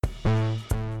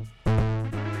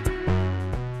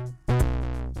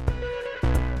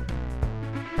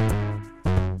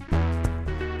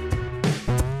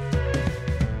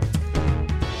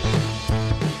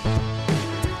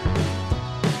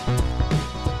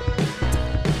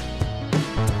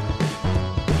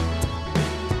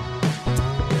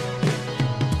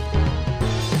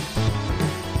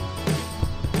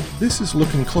This is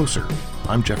Looking Closer.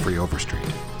 I'm Jeffrey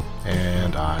Overstreet,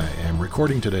 and I am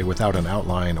recording today without an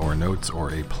outline or notes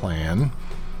or a plan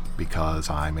because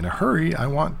I'm in a hurry. I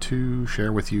want to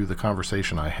share with you the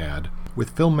conversation I had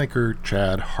with filmmaker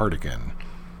Chad Hartigan,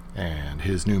 and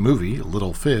his new movie,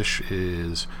 Little Fish,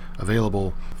 is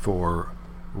available for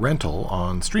rental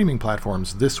on streaming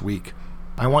platforms this week.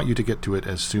 I want you to get to it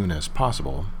as soon as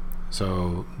possible.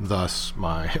 So, thus,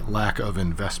 my lack of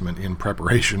investment in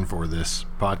preparation for this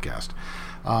podcast.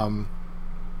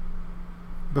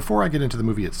 Before I get into the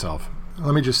movie itself,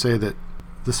 let me just say that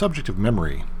the subject of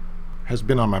memory has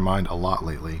been on my mind a lot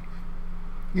lately,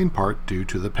 in part due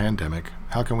to the pandemic.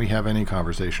 How can we have any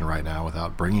conversation right now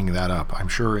without bringing that up? I'm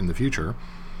sure in the future,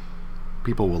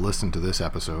 people will listen to this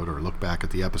episode or look back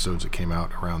at the episodes that came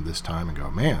out around this time and go,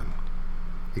 man,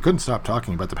 he couldn't stop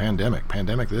talking about the pandemic.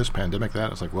 Pandemic this, pandemic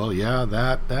that. It's like, well, yeah,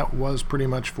 that was pretty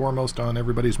much foremost on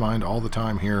everybody's mind all the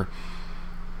time here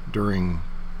during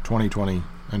 2020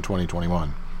 and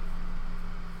 2021.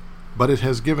 But it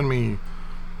has given me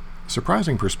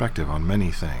surprising perspective on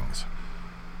many things.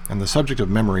 And the subject of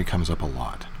memory comes up a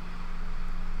lot.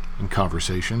 In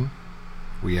conversation,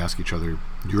 we ask each other,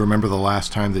 do you remember the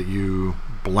last time that you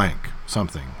blank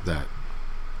something that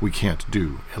we can't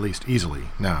do, at least easily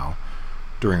now,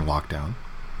 during lockdown?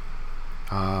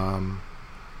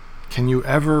 Can you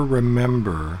ever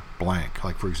remember blank?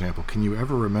 Like, for example, can you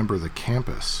ever remember the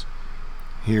campus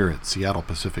here at Seattle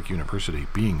Pacific University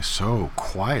being so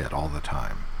quiet all the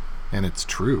time? And it's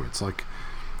true. It's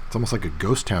almost like a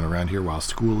ghost town around here while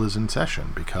school is in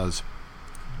session because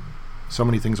so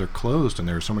many things are closed and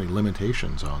there are so many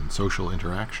limitations on social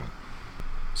interaction.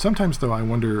 Sometimes, though, I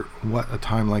wonder what a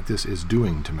time like this is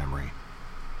doing to memory.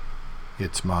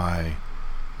 It's my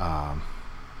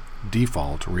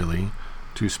default, really,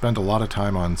 to spend a lot of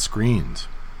time on screens,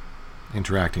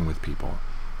 interacting with people,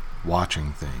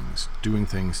 watching things, doing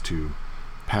things to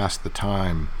pass the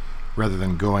time rather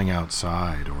than going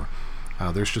outside. Or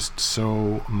there's just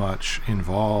so much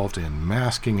involved in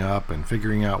masking up and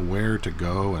figuring out where to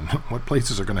go and what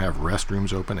places are going to have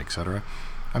restrooms open, etc.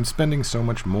 I'm spending so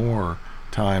much more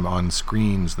time on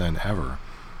screens than ever.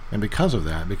 And because of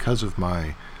that, because of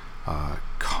my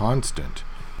constant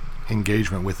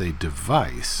engagement with a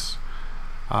device,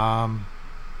 I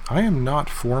am not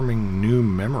forming new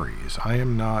memories. I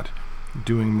am not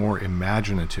doing more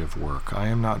imaginative work. I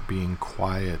am not being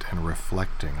quiet and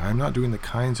reflecting. I am not doing the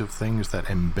kinds of things that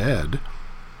embed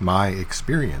my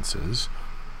experiences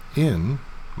in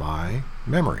my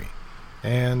memory.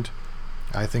 And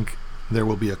I think there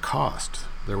will be a cost.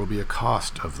 There will be a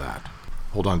cost of that.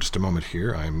 Hold on just a moment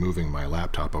here. I am moving my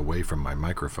laptop away from my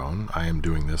microphone. I am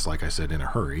doing this, like I said, in a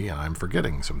hurry, and I'm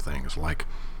forgetting some things. Like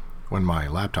when my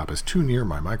laptop is too near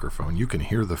my microphone, you can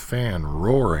hear the fan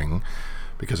roaring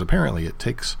because apparently it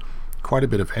takes quite a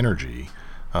bit of energy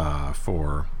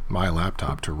for my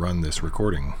laptop to run this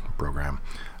recording program.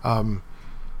 All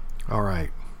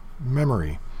right,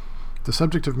 memory. The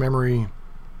subject of memory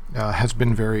has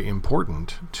been very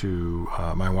important to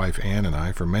my wife Anne and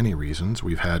I for many reasons.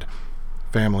 We've had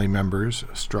family members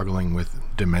struggling with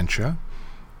dementia.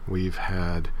 We've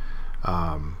had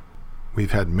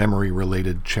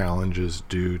memory-related challenges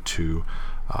due to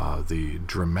the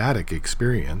dramatic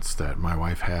experience that my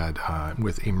wife had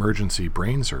with emergency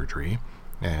brain surgery,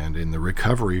 and in the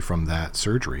recovery from that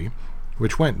surgery,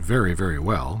 which went very, very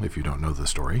well, if you don't know the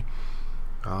story,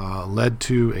 led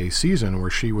to a season where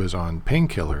she was on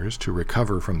painkillers to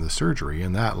recover from the surgery,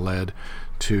 and that led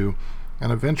to an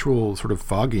eventual sort of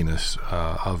fogginess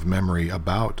of memory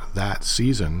about that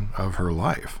season of her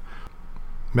life.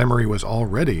 Memory was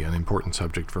already an important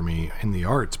subject for me in the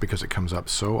arts because it comes up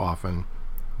so often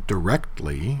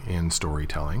directly in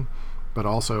storytelling, but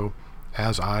also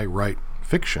as I write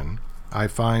fiction, I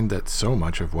find that so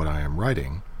much of what I am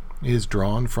writing is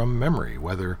drawn from memory,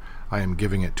 whether I am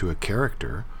giving it to a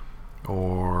character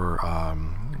or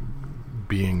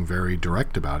being very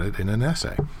direct about it in an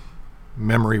essay.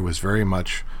 Memory was very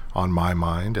much on my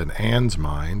mind and Anne's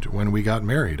mind when we got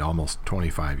married almost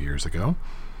 25 years ago,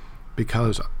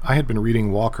 because I had been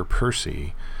reading Walker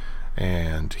Percy,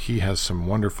 and he has some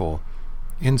wonderful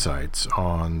insights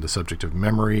on the subject of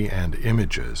memory and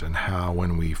images, and how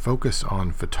when we focus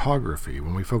on photography,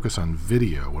 when we focus on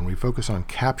video, when we focus on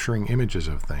capturing images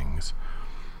of things,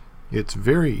 it's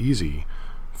very easy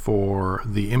for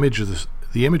the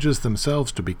images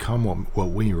themselves to become what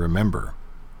we remember,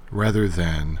 rather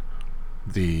than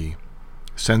the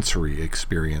sensory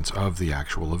experience of the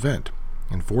actual event.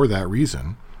 And for that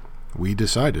reason, we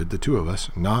decided, the two of us,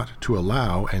 not to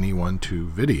allow anyone to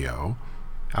video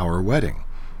our wedding,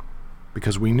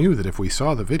 because we knew that if we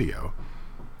saw the video,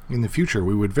 in the future,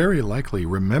 we would very likely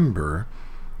remember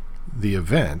the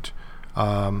event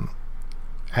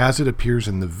as it appears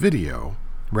in the video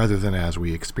rather than as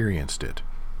we experienced it.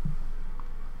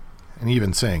 And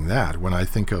even saying that, when I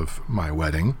think of my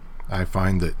wedding, I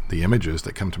find that the images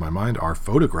that come to my mind are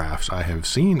photographs I have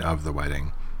seen of the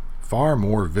wedding far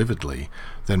more vividly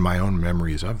than my own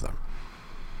memories of them.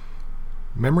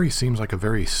 Memory seems like a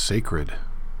very sacred,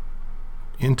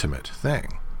 intimate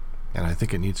thing, and I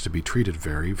think it needs to be treated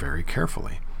very, very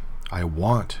carefully. I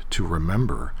want to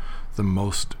remember the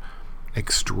most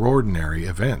extraordinary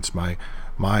events, my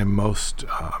most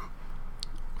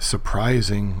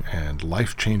surprising and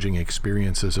life-changing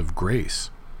experiences of grace.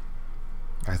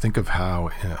 I think of how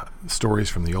stories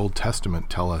from the Old Testament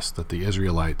tell us that the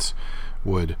Israelites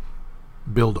would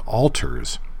build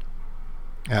altars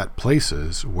at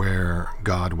places where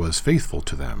God was faithful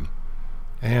to them.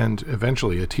 And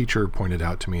eventually a teacher pointed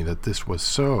out to me that this was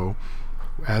so,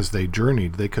 as they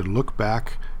journeyed, they could look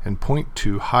back and point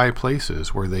to high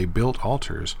places where they built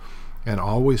altars and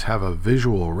always have a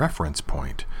visual reference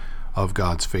point of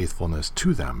God's faithfulness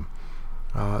to them.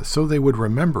 So they would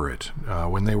remember it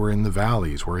when they were in the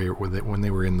valleys, when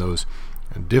they were in those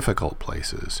difficult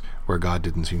places where God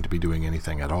didn't seem to be doing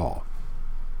anything at all.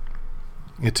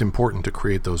 It's important to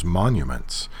create those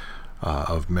monuments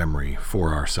of memory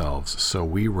for ourselves so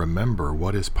we remember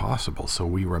what is possible, so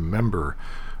we remember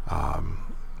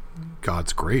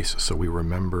God's grace, so we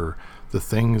remember the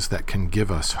things that can give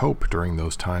us hope during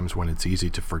those times when it's easy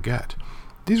to forget.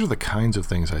 These are the kinds of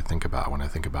things I think about when I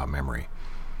think about memory.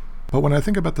 But when I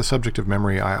think about the subject of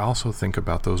memory, I also think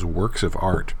about those works of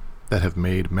art that have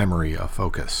made memory a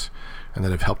focus and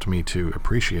that have helped me to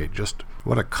appreciate just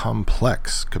what a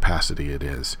complex capacity it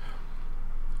is.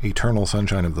 Eternal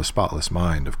Sunshine of the Spotless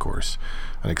Mind, of course,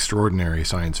 an extraordinary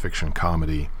science fiction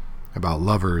comedy about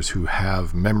lovers who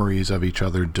have memories of each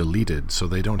other deleted so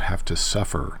they don't have to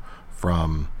suffer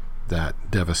from that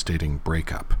devastating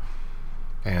breakup.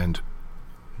 And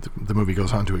the movie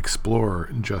goes on to explore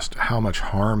just how much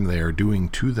harm they are doing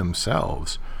to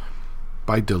themselves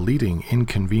by deleting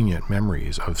inconvenient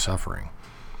memories of suffering.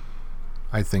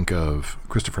 I think of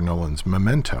Christopher Nolan's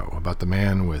Memento, about the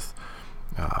man with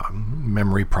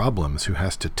memory problems who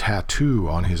has to tattoo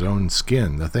on his own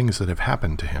skin the things that have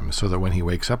happened to him so that when he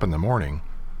wakes up in the morning,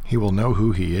 he will know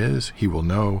who he is, he will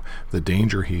know the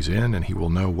danger he's in, and he will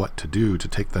know what to do to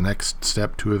take the next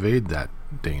step to evade that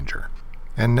danger.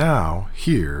 And now,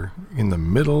 here, in the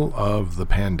middle of the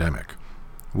pandemic,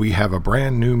 we have a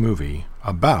brand new movie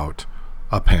about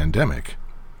a pandemic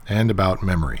and about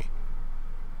memory.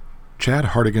 Chad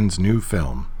Hartigan's new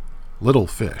film, Little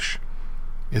Fish,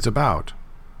 is about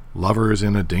lovers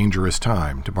in a dangerous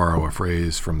time, to borrow a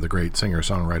phrase from the great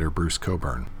singer-songwriter Bruce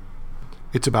Cockburn.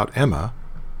 It's about Emma,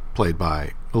 played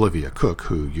by Olivia Cooke,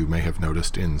 who you may have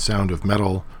noticed in Sound of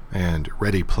Metal and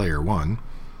Ready Player One,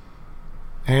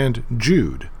 and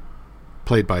Jude,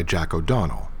 played by Jack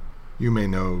O'Donnell. You may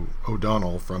know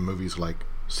O'Donnell from movies like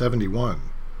 71,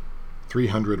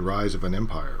 300 Rise of an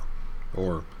Empire,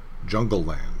 or Jungle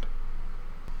Land.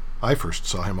 I first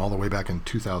saw him all the way back in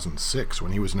 2006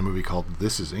 when he was in a movie called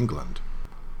This Is England.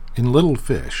 In Little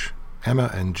Fish, Emma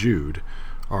and Jude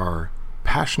are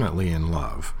passionately in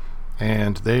love,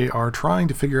 and they are trying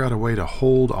to figure out a way to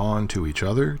hold on to each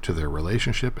other, to their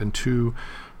relationship, and to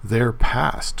their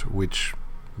past, which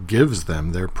gives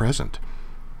them their present.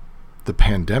 The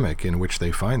pandemic in which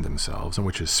they find themselves, and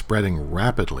which is spreading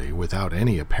rapidly without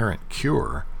any apparent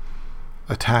cure,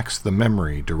 attacks the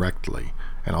memory directly,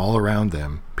 and all around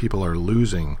them, people are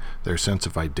losing their sense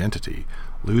of identity,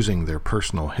 losing their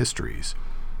personal histories.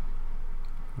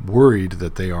 Worried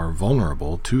that they are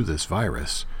vulnerable to this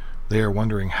virus, they are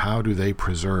wondering how do they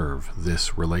preserve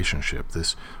this relationship,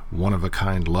 this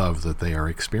one-of-a-kind love that they are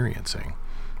experiencing.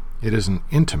 It is an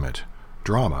intimate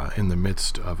drama in the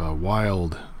midst of a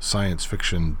wild science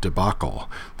fiction debacle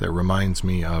that reminds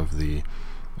me of the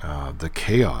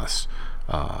chaos,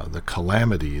 the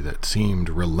calamity that seemed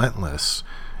relentless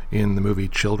in the movie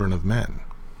Children of Men.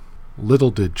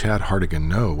 Little did Chad Hartigan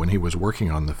know when he was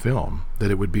working on the film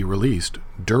that it would be released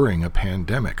during a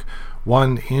pandemic,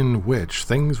 one in which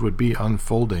things would be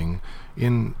unfolding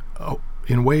in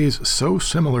ways so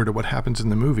similar to what happens in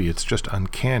the movie, it's just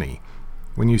uncanny.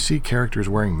 When you see characters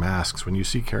wearing masks, when you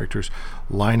see characters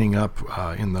lining up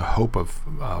in the hope of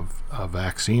a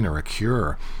vaccine or a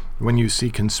cure, when you see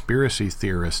conspiracy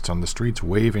theorists on the streets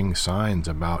waving signs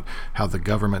about how the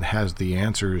government has the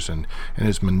answers and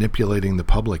is manipulating the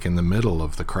public in the middle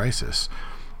of the crisis,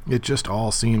 it just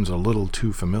all seems a little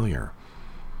too familiar.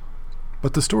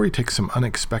 But the story takes some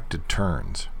unexpected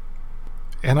turns.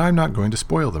 And I'm not going to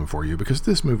spoil them for you because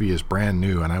this movie is brand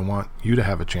new and I want you to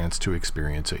have a chance to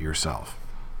experience it yourself.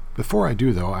 Before I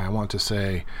do, though, I want to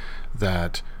say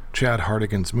that Chad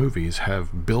Hartigan's movies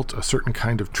have built a certain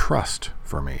kind of trust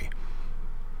for me.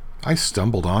 I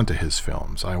stumbled onto his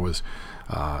films. I was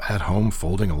at home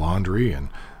folding laundry and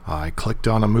I clicked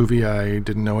on a movie I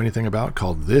didn't know anything about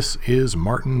called This Is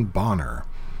Martin Bonner,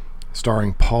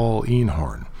 starring Paul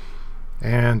Eenhorn.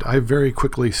 And I very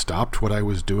quickly stopped what I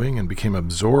was doing and became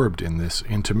absorbed in this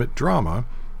intimate drama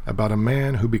about a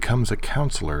man who becomes a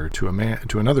counselor to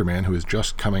another man who is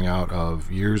just coming out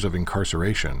of years of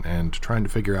incarceration and trying to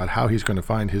figure out how he's going to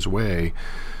find his way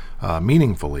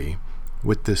meaningfully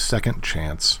with this second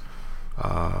chance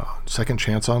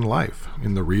on life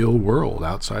in the real world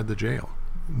outside the jail.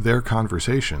 Their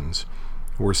conversations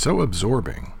were so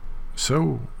absorbing,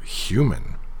 so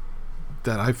human,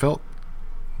 that I felt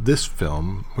this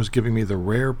film was giving me the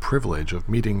rare privilege of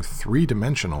meeting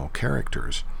three-dimensional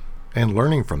characters and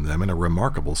learning from them in a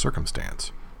remarkable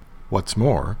circumstance. What's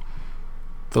more,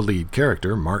 the lead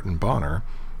character, Martin Bonner,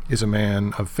 is a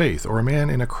man of faith, or a man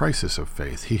in a crisis of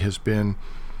faith. He has been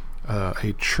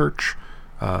a church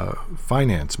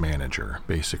finance manager,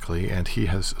 basically, and he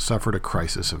has suffered a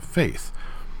crisis of faith.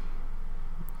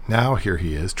 Now here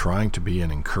he is trying to be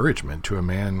an encouragement to a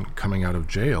man coming out of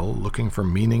jail looking for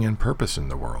meaning and purpose in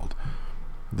the world.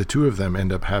 The two of them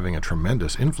end up having a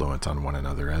tremendous influence on one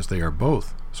another as they are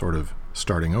both sort of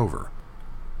starting over.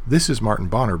 This Is Martin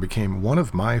Bonner became one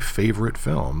of my favorite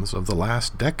films of the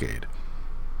last decade.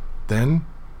 Then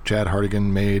Chad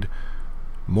Hartigan made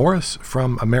Morris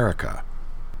from America,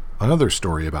 another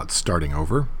story about starting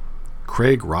over.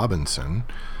 Craig Robinson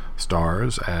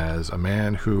stars as a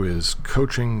man who is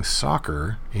coaching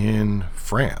soccer in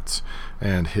France,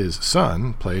 and his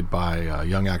son, played by a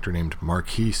young actor named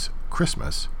Marquise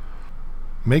Christmas,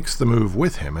 makes the move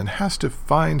with him and has to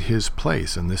find his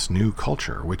place in this new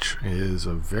culture, which is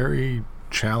a very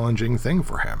challenging thing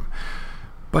for him.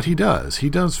 But he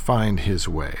does find his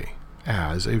way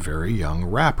as a very young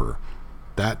rapper.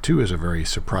 That too is a very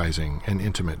surprising and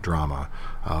intimate drama,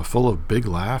 full of big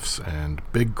laughs and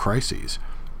big crises.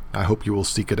 I hope you will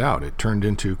seek it out. It turned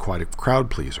into quite a crowd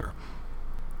pleaser.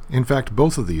 In fact,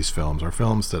 both of these films are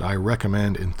films that I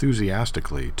recommend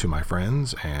enthusiastically to my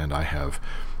friends, and I have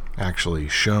actually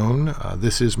shown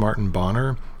This Is Martin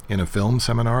Bonner in a film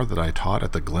seminar that I taught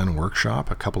at the Glenn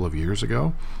Workshop a couple of years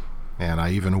ago, and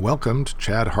I even welcomed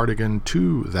Chad Hartigan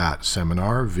to that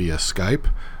seminar via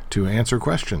Skype to answer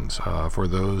questions for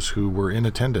those who were in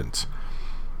attendance.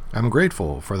 I'm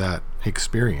grateful for that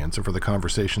experience and for the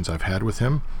conversations I've had with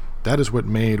him. That is what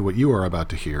made what you are about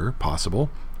to hear possible.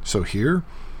 So here,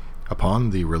 upon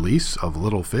the release of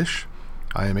Little Fish,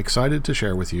 I am excited to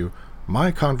share with you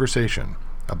my conversation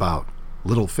about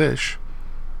Little Fish,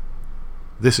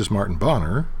 This Is Martin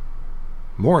Bonner,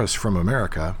 Morris from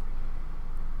America,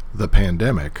 the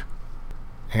pandemic,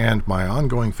 and my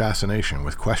ongoing fascination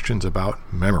with questions about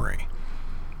memory.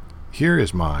 Here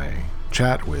is my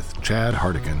chat with Chad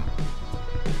Hartigan.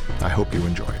 I hope you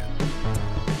enjoy it.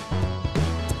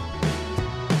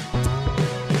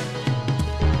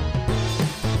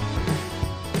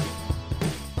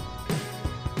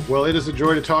 Well, it is a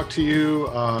joy to talk to you.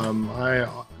 I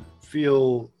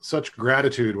feel such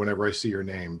gratitude whenever I see your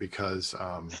name because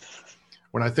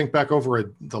when I think back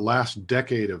over the last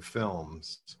decade of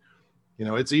films, you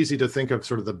know, it's easy to think of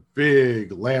sort of the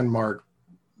big landmark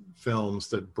films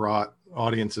that brought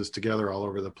audiences together all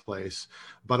over the place.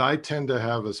 But I tend to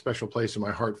have a special place in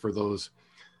my heart for those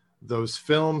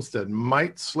films that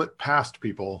might slip past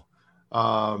people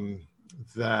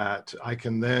that I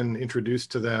can then introduce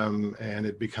to them and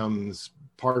it becomes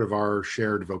part of our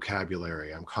shared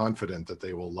vocabulary. I'm confident that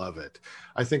they will love it.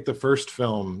 I think the first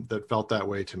film that felt that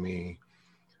way to me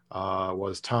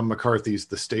was Tom McCarthy's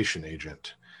The Station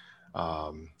Agent,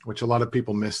 which a lot of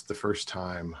people missed the first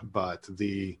time, but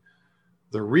the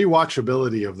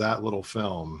rewatchability of that little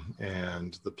film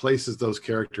and the places those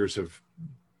characters have,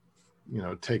 you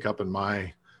know, take up in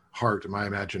my heart and my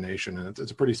imagination, and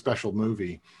it's a pretty special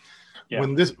movie. Yeah.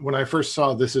 When I first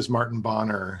saw This Is Martin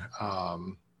Bonner,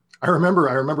 I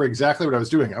remember exactly what I was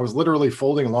doing. I was literally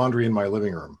folding laundry in my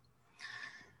living room,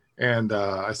 and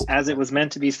as it was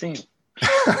meant to be seen. And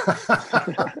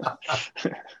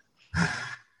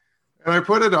I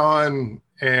put it on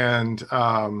and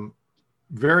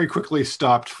very quickly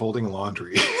stopped folding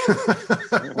laundry.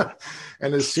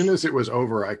 And as soon as it was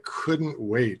over, I couldn't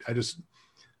wait.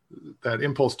 That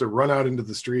impulse to run out into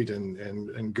the street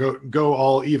and go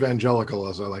all evangelical,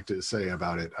 as I like to say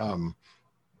about it.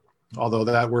 Although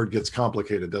that word gets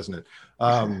complicated, doesn't it?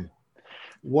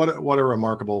 What a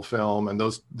remarkable film, and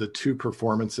the two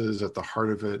performances at the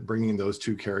heart of it, bringing those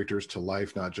two characters to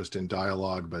life, not just in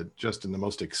dialogue, but just in the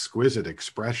most exquisite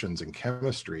expressions and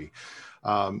chemistry.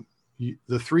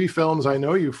 The three films I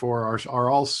know you for are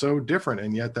all so different,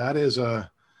 and yet that is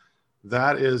a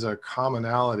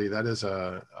commonality. That is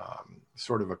a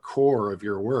sort of a core of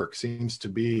your work. Seems to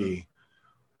be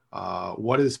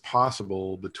what is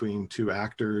possible between two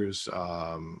actors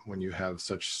when you have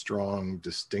such strong,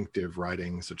 distinctive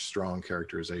writing, such strong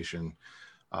characterization.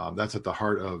 That's at the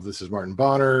heart of This Is Martin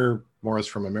Bonner, Morris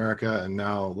from America, and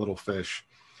now Little Fish.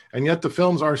 And yet the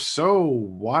films are so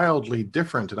wildly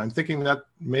different. And I'm thinking that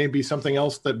may be something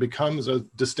else that becomes a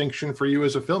distinction for you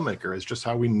as a filmmaker, is just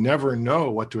how we never know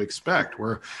what to expect.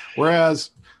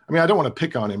 Whereas, I mean, I don't want to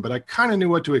pick on him, but I kind of knew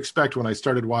what to expect when I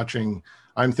started watching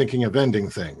I'm Thinking of Ending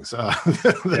Things,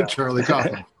 the Charlie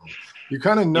Kaufman film. You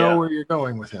kind of know where you're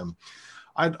going with him.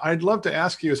 I'd love to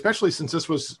ask you, especially since this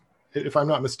was, if I'm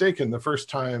not mistaken, the first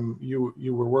time you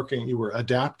were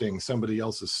adapting somebody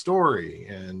else's story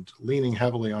and leaning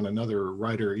heavily on another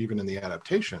writer, even in the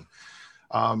adaptation.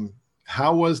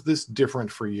 How was this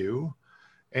different for you?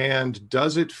 And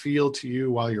does it feel to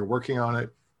you while you're working on it,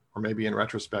 or maybe in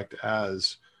retrospect,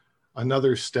 as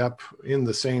another step in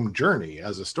the same journey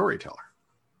as a storyteller?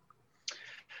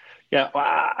 Yeah, well,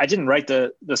 I didn't write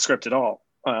the script at all.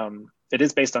 It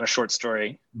is based on a short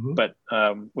story, but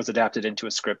was adapted into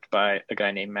a script by a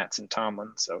guy named Mattson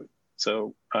Tomlin.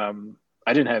 So I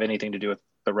didn't have anything to do with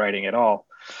the writing at all,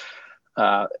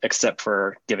 except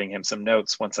for giving him some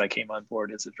notes once I came on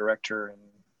board as a director, and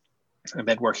I've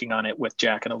been working on it with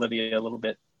Jack and Olivia a little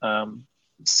bit.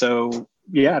 So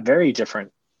yeah, very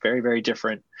different, very, very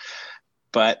different.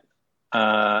 But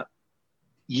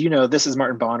This Is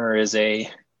Martin Bonner is a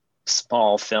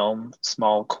small film,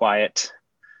 small, quiet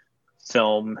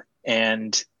film,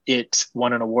 and it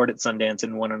won an award at Sundance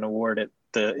and won an award at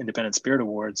the Independent Spirit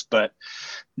Awards, but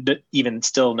even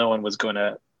still, no one was going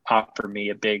to offer me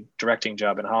a big directing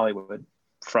job in Hollywood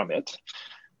from it.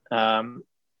 And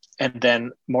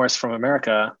then Morris from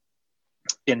America,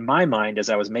 in my mind, as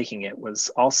I was making it, was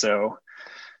also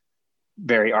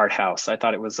very art house. I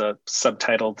thought it was a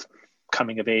subtitled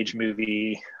coming of age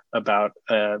movie about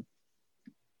a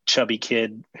chubby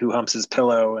kid who humps his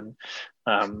pillow, and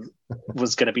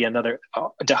was going to be another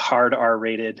hard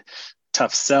R-rated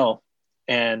tough sell.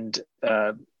 And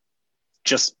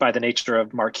just by the nature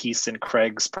of Marquise and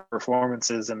Craig's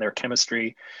performances and their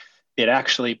chemistry, it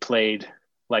actually played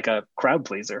like a crowd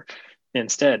pleaser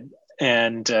instead.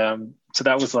 And so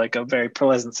that was like a very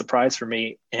pleasant surprise for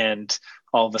me. And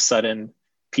all of a sudden,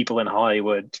 people in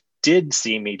Hollywood did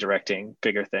see me directing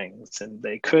bigger things, and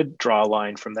they could draw a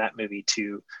line from that movie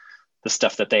to the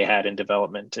stuff that they had in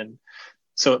development. And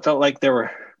so it felt like there were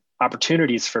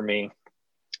opportunities for me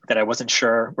that I wasn't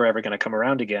sure were ever going to come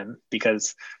around again,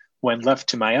 because when left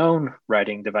to my own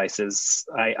writing devices,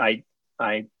 I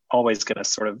always going to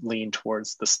sort of lean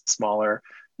towards the smaller,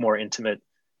 more intimate,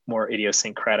 more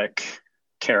idiosyncratic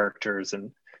characters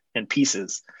and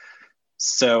pieces.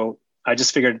 So I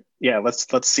just figured, let's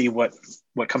see what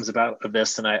comes about of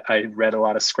this. And I read a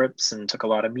lot of scripts and took a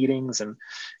lot of meetings, and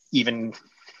even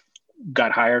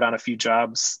got hired on a few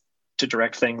jobs to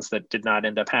direct things that did not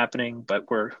end up happening, but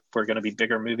were going to be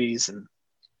bigger movies. And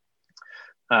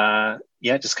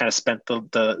just kind of spent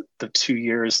the 2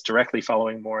 years directly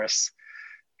following Morris,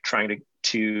 trying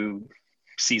to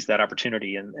seize that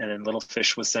opportunity. And then Little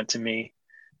Fish was sent to me,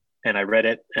 and I read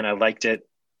it and I liked it.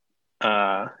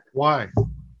 Why?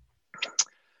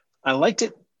 I liked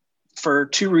it for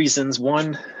two reasons.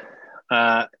 One,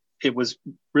 it was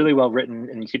really well written,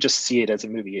 and you could just see it as a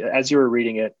movie. As you were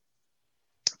reading it,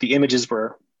 the images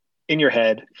were in your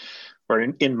head, or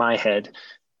in my head,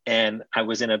 and I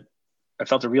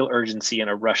felt a real urgency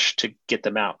and a rush to get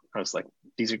them out. I was like,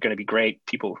 these are going to be great.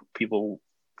 People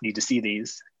need to see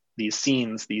these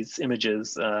scenes, these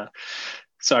images.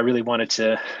 So I really wanted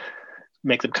to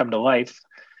make them come to life,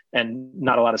 and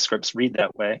not a lot of scripts read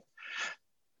that way.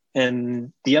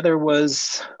 And the other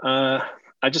was,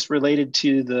 I just related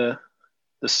to the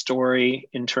story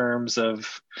in terms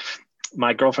of,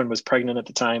 my girlfriend was pregnant at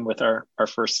the time with our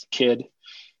first kid.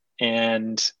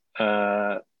 And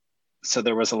so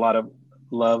there was a lot of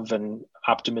love and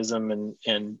optimism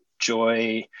and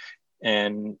joy.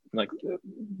 And like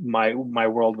my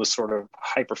world was sort of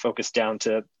hyper focused down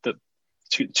to the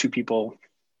two people,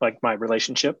 like my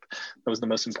relationship. That was the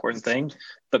most important thing.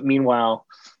 But meanwhile,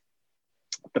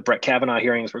 the Brett Kavanaugh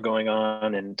hearings were going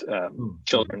on, and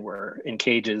children were in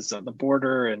cages on the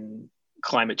border, and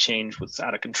climate change was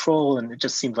out of control. And it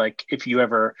just seemed like if you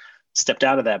ever stepped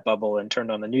out of that bubble and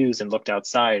turned on the news and looked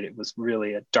outside, it was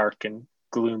really a dark and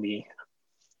gloomy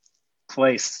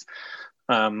place.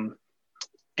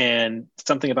 And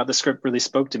something about the script really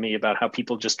spoke to me about how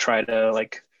people just try to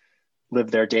like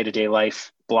live their day-to-day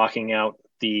life, blocking out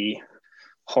the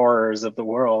horrors of the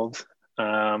world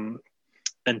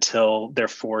until they're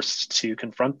forced to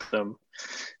confront them.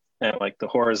 And like the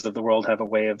horrors of the world have a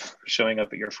way of showing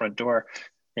up at your front door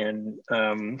and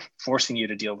forcing you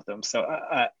to deal with them. So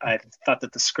I thought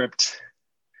that the script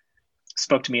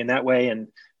spoke to me in that way and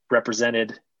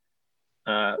represented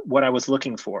what I was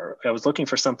looking for. I was looking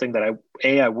for something that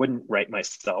I wouldn't write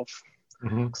myself,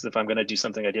 because if I'm going to do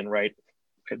something I didn't write,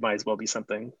 it might as well be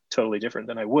something totally different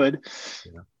than I would.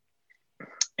 Yeah.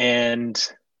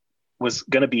 And was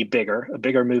going to be a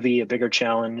bigger movie, a bigger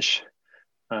challenge,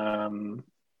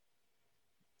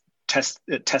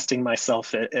 testing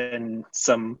myself in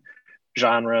some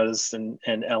genres and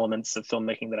elements of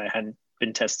filmmaking that I hadn't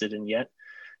been tested in yet,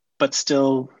 but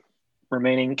still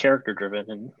remaining character driven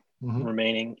and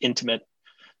remaining intimate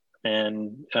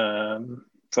and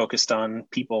focused on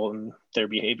people and their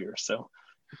behavior. So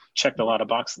checked a lot of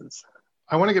boxes.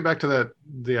 I want to get back to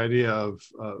the idea of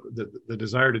the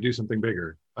desire to do something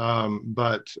bigger.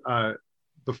 But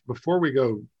before we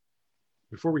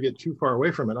get too far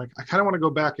away from it, I kind of want to go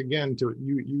back again to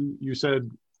you said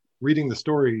reading the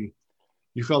story,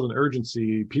 you felt an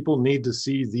urgency. People need to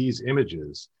see these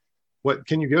images. What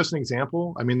can you give us an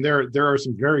example? I mean, there are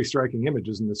some very striking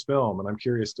images in this film, and I'm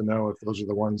curious to know if those are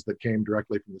the ones that came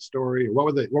directly from the story. What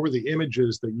were the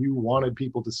images that you wanted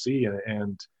people to see?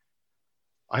 And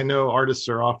I know artists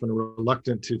are often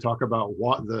reluctant to talk about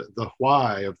what the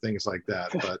why of things like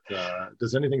that, but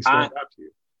does anything stand out to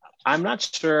you? I'm not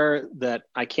sure that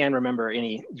I can remember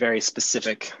any very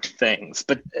specific things,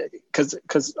 but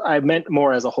because I meant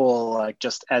more as a whole, like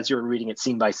just as you're reading it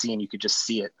scene by scene, you could just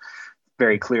see it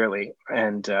very clearly.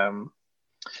 And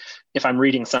if I'm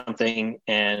reading something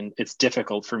and it's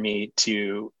difficult for me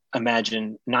to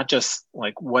imagine not just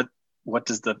like what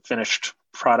does the finished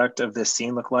product of this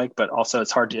scene look like, but also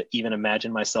it's hard to even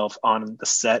imagine myself on the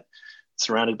set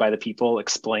surrounded by the people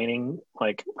explaining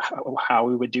like how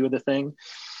we would do the thing.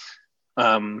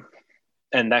 And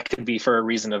that could be for a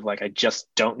reason of like I just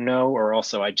don't know, or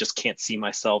also I just can't see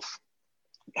myself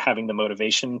having the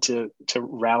motivation to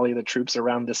rally the troops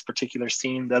around this particular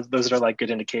scene. Those are like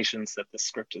good indications that the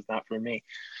script is not for me.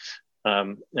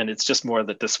 And it's just more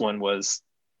that this one was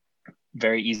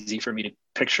very easy for me to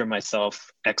picture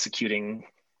myself executing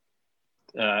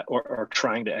or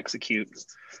trying to execute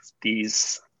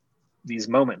these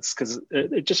moments, because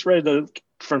it just read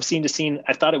from scene to scene.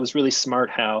 I thought it was really smart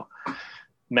how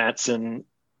Mattson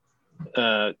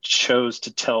chose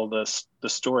to tell the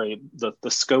story,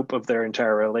 the scope of their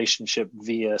entire relationship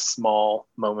via small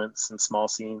moments and small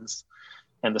scenes,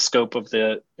 and the scope of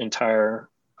the entire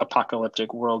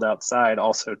apocalyptic world outside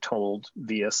also told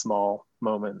via small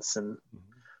moments. And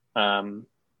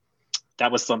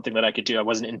that was something that I could do. I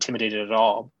wasn't intimidated at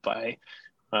all by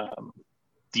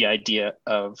the idea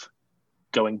of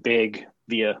going big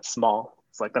via small.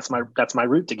 It's like that's my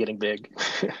route to getting big.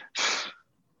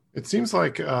 It seems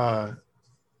like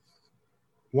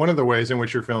one of the ways in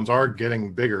which your films are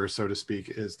getting bigger, so to speak,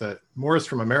 is that Morris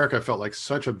from America felt like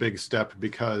such a big step,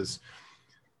 because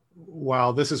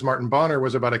while This Is Martin Bonner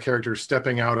was about a character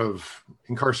stepping out of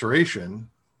incarceration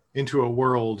into a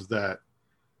world that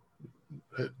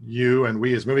you and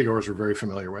we as moviegoers were very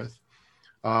familiar with,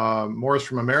 Morris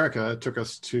from America took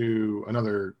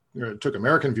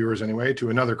American viewers anyway, to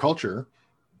another culture.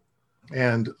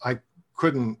 And I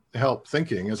couldn't help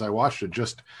thinking as I watched it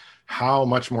just how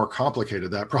much more complicated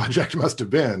that project must have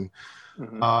been.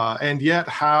 And yet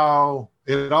how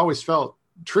it always felt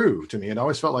true to me. It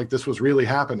always felt like this was really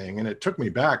happening. And it took me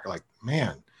back like,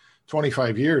 man,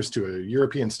 25 years to a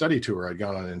European study tour I'd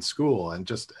gone on in school, and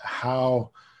just how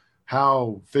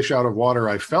fish out of water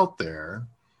I felt there.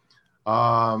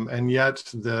 And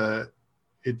yet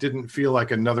it didn't feel like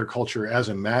another culture as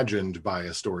imagined by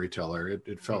a storyteller.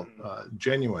 It felt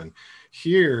genuine.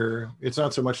 Here, it's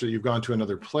not so much that you've gone to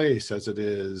another place as it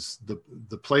is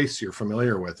the place you're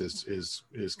familiar with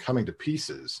is coming to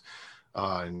pieces.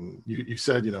 And you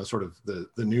said, sort of the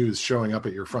news showing up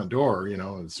at your front door,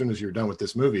 as soon as you're done with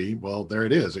this movie, well, there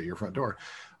it is at your front door.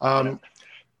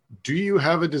 Do you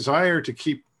have a desire to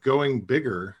keep going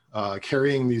bigger,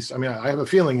 carrying these? I mean, I have a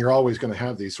feeling you're always going to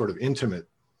have these sort of intimate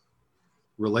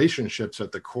relationships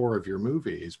at the core of your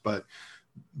movies, but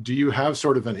do you have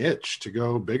sort of an itch to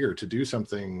go bigger, to do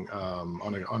something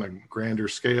on a grander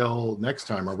scale next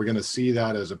time? Are we going to see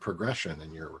that as a progression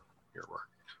in your work?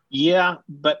 Yeah,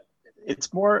 but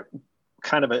it's more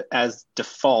kind of as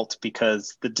default,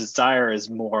 because the desire is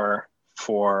more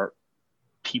for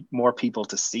more people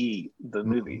to see the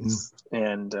movies.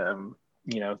 And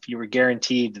if you were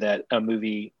guaranteed that a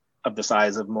movie of the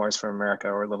size of Moors from America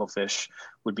or Little Fish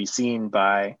would be seen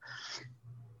by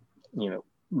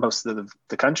most of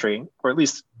the country, or at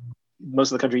least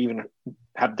most of the country even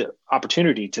have the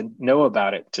opportunity to know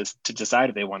about it, to decide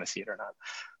if they want to see it or not,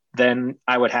 then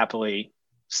I would happily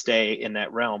stay in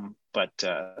that realm. But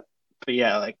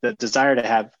yeah, like the desire to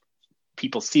have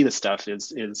people see the stuff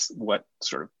is what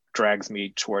sort of drags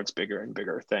me towards bigger and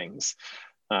bigger things.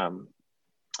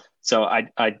 So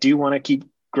I do want to keep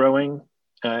growing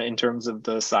in terms of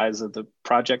the size of the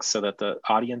projects so that the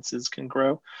audiences can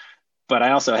grow. But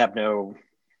I also have no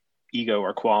ego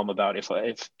or qualm about if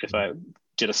I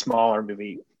did a smaller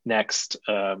movie next,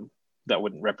 that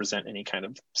wouldn't represent any kind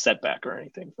of setback or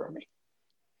anything for me.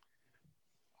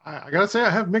 I gotta say, I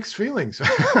have mixed feelings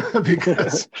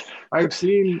because I've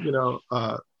seen,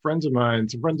 some friends of mine,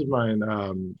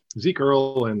 Zeke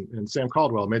Earl and Sam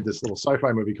Caldwell made this little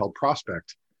sci-fi movie called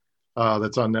Prospect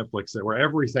that's on Netflix, where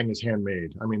everything is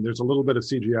handmade. I mean, there's a little bit of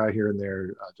CGI here and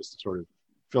there just to sort of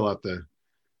fill out the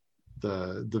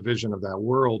vision of that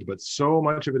world, but so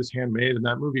much of it is handmade, and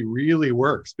that movie really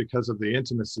works because of the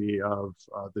intimacy of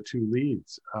the two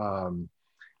leads.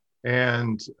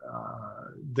 Then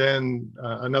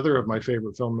another of my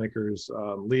favorite filmmakers,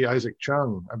 Lee Isaac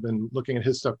Chung. I've been looking at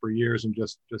his stuff for years and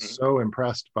just so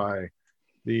impressed by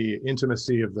the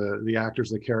intimacy of the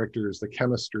actors, the characters, the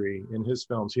chemistry in his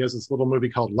films. He has this little movie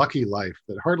called Lucky Life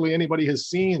that hardly anybody has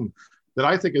seen, that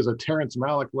I think is a Terrence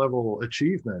Malick level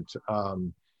achievement,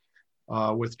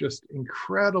 with just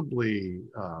incredibly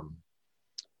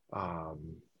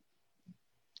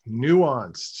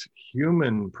nuanced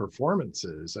human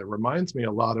performances. It reminds me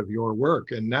a lot of your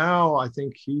work. And now I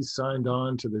think he's signed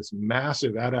on to this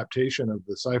massive adaptation of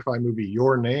the sci-fi movie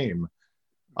Your Name.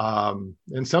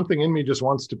 And something in me just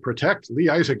wants to protect Lee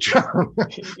Isaac Chung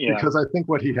because I think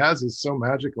what he has is so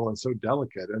magical and so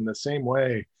delicate. In the same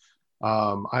way,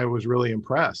 I was really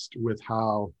impressed with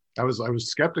how I was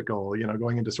skeptical,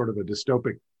 going into sort of a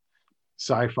dystopic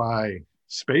sci-fi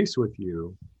space with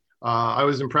you. I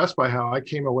was impressed by how I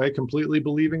came away completely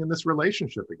believing in this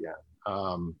relationship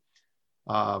again.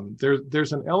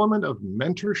 There's an element of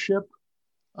mentorship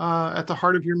at the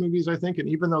heart of your movies, I think. And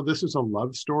even though this is a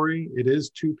love story, it is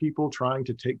two people trying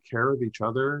to take care of each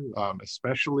other,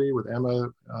 especially with Emma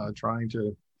trying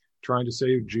to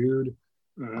save Jude.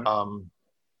 Mm-hmm.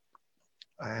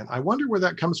 And I wonder where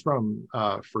that comes from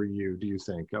for you, do you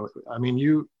think? I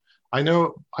mean, I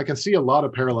know I can see a lot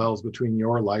of parallels between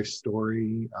your life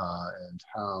story and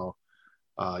how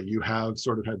you have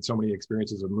sort of had so many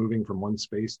experiences of moving from one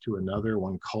space to another,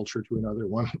 one culture to another,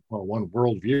 one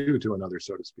worldview to another,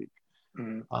 so to speak.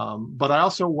 Mm-hmm. But I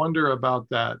also wonder about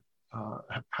that,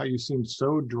 how you seem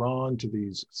so drawn to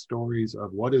these stories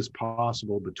of what is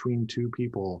possible between two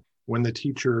people when the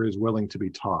teacher is willing to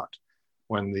be taught,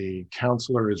 when the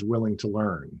counselor is willing to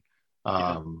learn.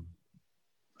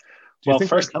 Do you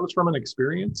think that comes from an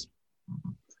experience?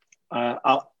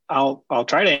 I'll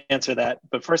try to answer that,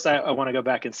 but first I want to go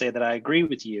back and say that I agree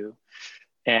with you.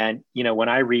 And when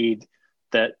I read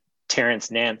that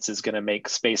Terrence Nance is going to make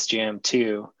Space Jam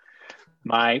 2,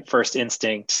 my first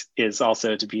instinct is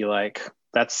also to be like,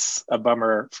 that's a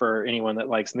bummer for anyone that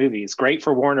likes movies. Great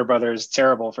for Warner Brothers,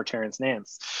 terrible for Terrence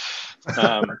Nance.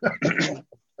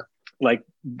 Like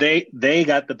they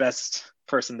got the best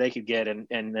person they could get,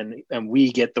 and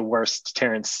we get the worst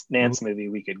Terrence Nance mm-hmm. movie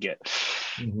we could get.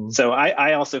 Mm-hmm. So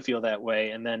I also feel that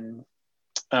way. And then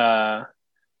I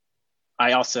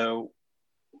also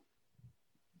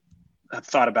have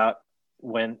thought about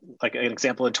when, like an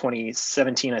example, in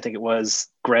 2017, I think it was,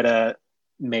 Greta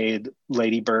made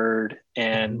Lady Bird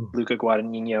and mm-hmm. Luca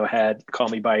Guadagnino had Call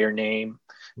Me By Your Name.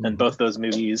 Mm-hmm. And both those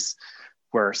movies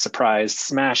were surprise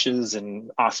smashes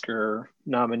and Oscar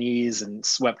nominees and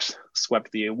swept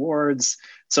the awards.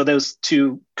 So those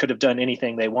two could have done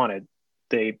anything they wanted.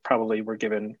 They probably were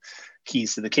given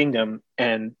keys to the kingdom,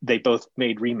 and they both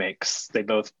made remakes.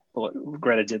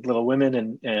 Greta did Little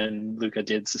Women and Luca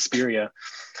did Suspiria.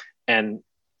 And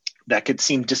that could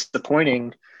seem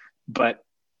disappointing, but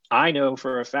I know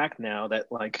for a fact now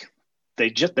that like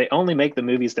they only make the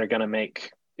movies they're going to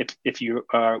make. If you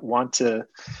want to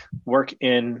work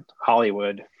in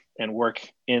Hollywood and work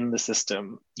in the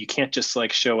system, you can't just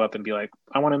like show up and be like,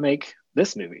 I want to make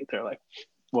this movie. They're like,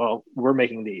 well, we're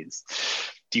making these.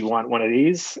 Do you want one of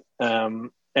these? And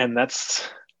that's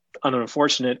an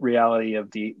unfortunate reality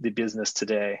of the business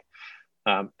today.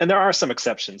 And there are some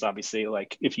exceptions, obviously,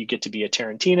 like if you get to be a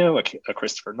Tarantino, a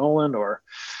Christopher Nolan, or,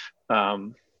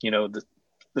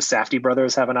 the Safdie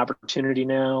brothers have an opportunity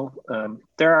now.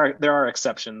 There are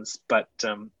exceptions, but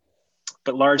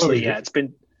largely, yeah, it's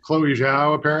been. Chloe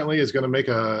Zhao apparently is going to make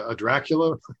a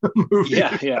Dracula movie.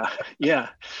 Yeah.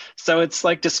 So it's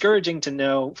like discouraging to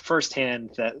know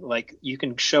firsthand that like you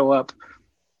can show up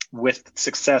with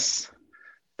success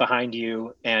behind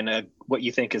you and what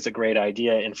you think is a great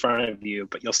idea in front of you,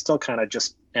 but you'll still kind of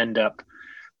just end up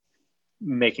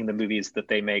making the movies that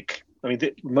they make. I mean,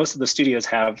 most of the studios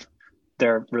have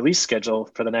their release schedule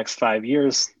for the next 5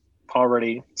 years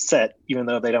already set, even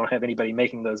though they don't have anybody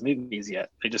making those movies yet.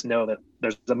 They just know that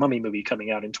there's a Mummy movie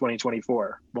coming out in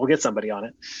 2024. We'll get somebody on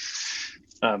it.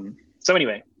 So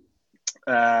anyway,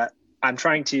 I'm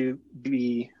trying to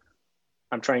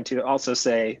also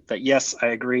say that, yes, I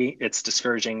agree, it's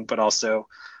discouraging, but also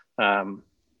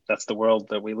that's the world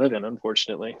that we live in,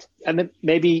 unfortunately. And then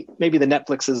maybe the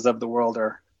Netflixes of the world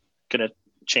are going to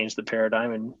change the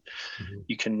paradigm, and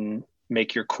you can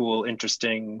make your cool,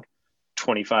 interesting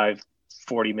 25,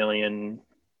 40 million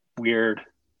weird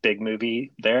big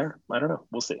movie there. I don't know.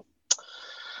 We'll see.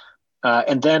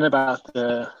 And then about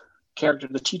the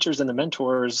teachers and the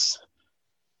mentors,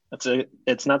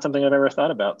 it's not something I've ever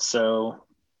thought about. So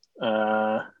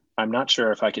I'm not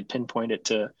sure if I could pinpoint it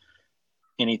to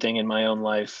anything in my own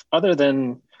life other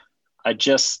than I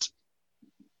just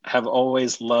have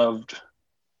always loved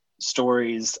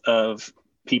stories of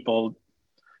people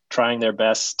trying their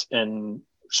best and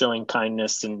showing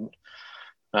kindness and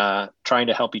trying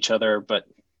to help each other, but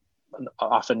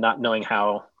often not knowing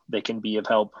how they can be of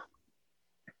help.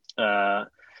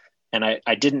 And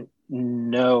I didn't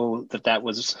know that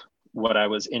was what I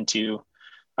was into,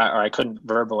 or I couldn't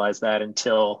verbalize that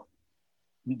until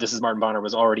This Is Martin Bonner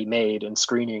was already made and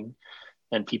screening,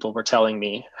 and people were telling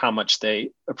me how much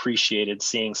they appreciated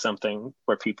seeing something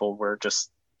where people were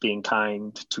just being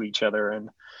kind to each other and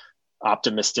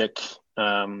optimistic.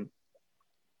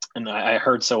 And I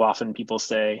heard so often people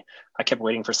say, I kept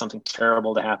waiting for something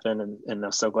terrible to happen, and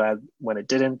I'm so glad when it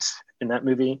didn't in that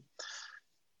movie,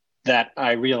 that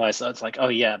I realized it's like, oh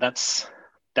yeah, that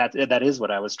is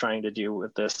what I was trying to do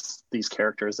with these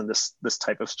characters and this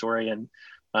type of story. And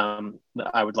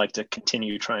I would like to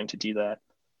continue trying to do that.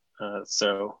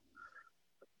 So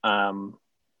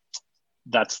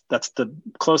that's the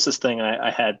closest thing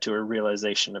I had to a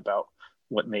realization about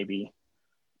what maybe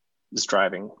is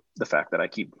driving the fact that I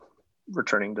keep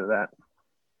returning to that.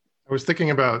 I was thinking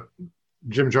about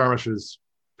Jim Jarmusch's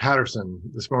Patterson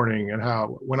this morning, and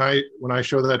how when I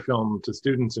show that film to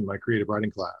students in my creative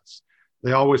writing class,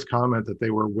 they always comment that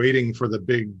they were waiting for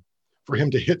for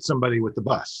him to hit somebody with the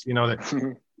bus. You know,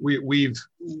 that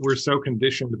we're so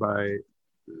conditioned by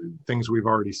things we've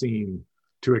already seen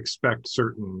to expect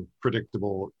certain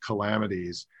predictable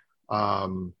calamities.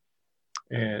 And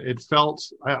it felt,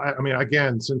 I mean,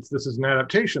 again, since this is an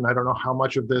adaptation, I don't know how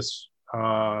much of this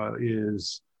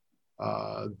is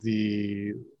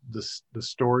the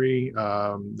story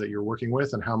that you're working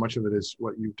with, and how much of it is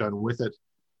what you've done with it.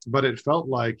 But it felt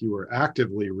like you were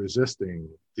actively resisting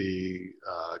the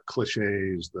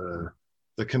cliches,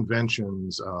 the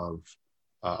conventions of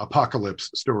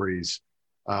apocalypse stories,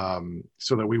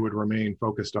 so that we would remain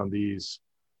focused on these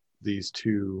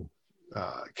two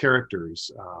characters.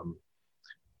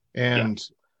 And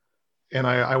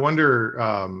I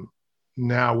wonder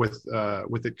now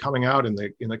with it coming out in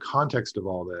the context of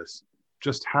all this,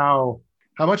 just how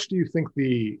much do you think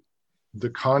the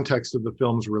context of the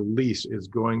film's release is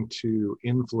going to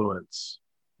influence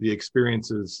the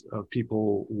experiences of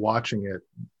people watching it,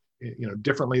 you know,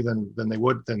 differently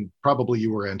than probably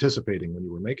you were anticipating when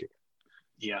you were making it?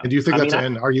 Yeah. And do you think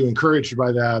and are you encouraged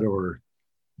by that or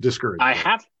discouraged?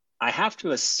 I have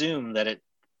to assume that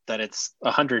it's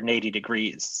 180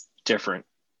 degrees different,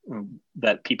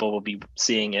 that people will be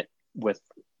seeing it with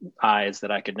eyes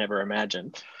that I could never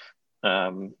imagine.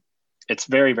 It's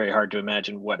very, very hard to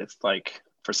imagine what it's like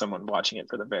for someone watching it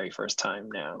for the very first time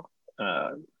now,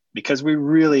 because we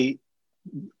really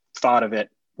thought of it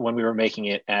when we were making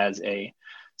it as a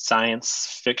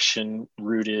science fiction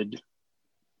rooted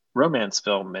romance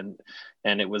film,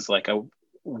 and it was like a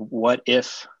what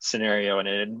if scenario, and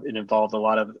it involved a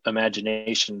lot of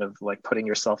imagination of like putting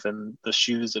yourself in the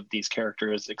shoes of these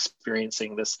characters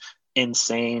experiencing this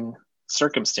insane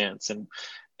circumstance,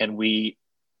 and we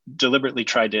deliberately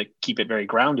tried to keep it very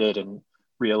grounded and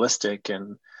realistic,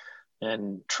 and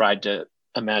tried to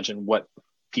imagine what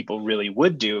people really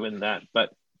would do in that,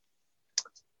 but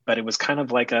it was kind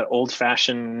of like an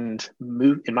old-fashioned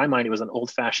movie. In my mind, it was an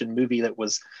old-fashioned movie that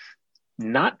was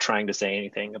not trying to say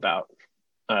anything about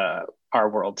our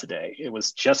world today. It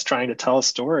was just trying to tell a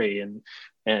story and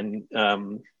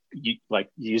you like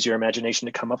use your imagination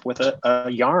to come up with a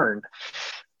yarn.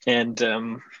 And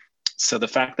so the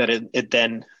fact that it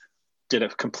then did a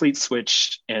complete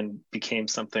switch and became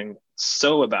something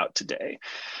so about today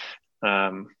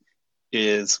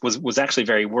was actually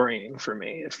very worrying for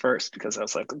me at first, because I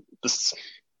was like, this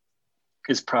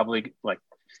is probably like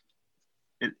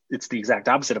it's the exact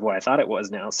opposite of what I thought it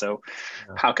was now. So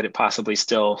how could it possibly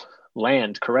still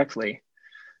land correctly?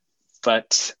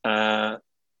 But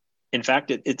in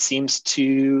fact, it seems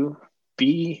to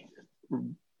be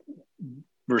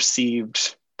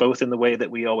received both in the way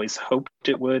that we always hoped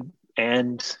it would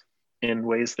and in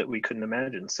ways that we couldn't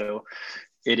imagine. So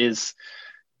it is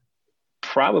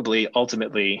probably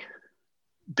ultimately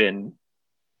been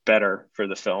better for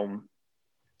the film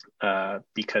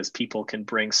because people can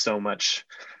bring so much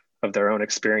of their own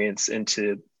experience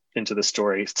into the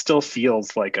story. It still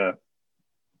feels like a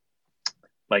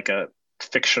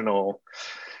fictional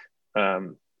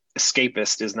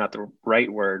escapist is not the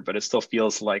right word, but it still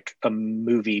feels like a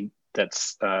movie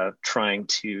that's trying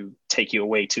to take you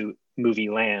away to movie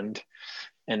land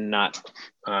and not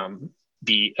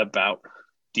be about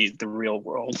the real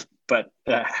world, but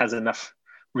has enough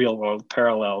real world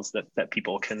parallels that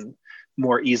people can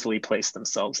more easily place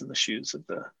themselves in the shoes of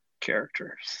the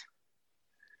characters.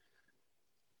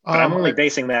 But I'm only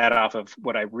basing that off of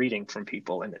what I'm reading from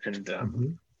people, and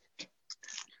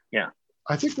yeah.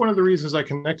 I think one of the reasons I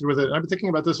connected with it, I've been thinking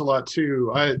about this a lot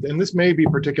too, and this may be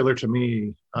particular to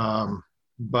me,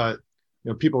 but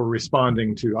people are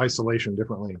responding to isolation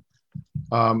differently.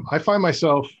 I find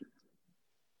myself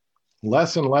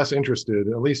less and less interested,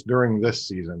 at least during this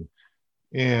season,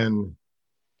 in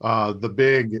the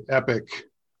big epic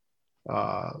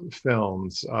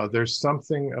films. There's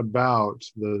something about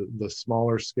the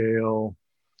smaller scale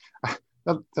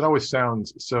that always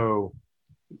sounds so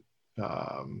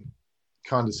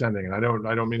condescending, and I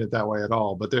don't mean it that way at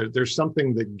all, but there's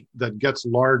something that gets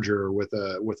larger with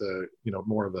a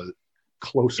more of a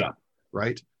close-up,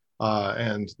 right?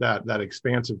 And that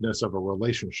expansiveness of a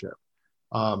relationship.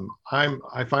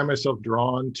 I find myself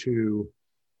drawn to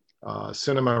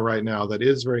cinema right now that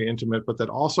is very intimate, but that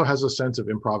also has a sense of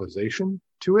improvisation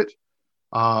to it.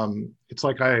 It's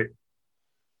like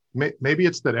maybe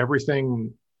it's that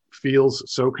everything feels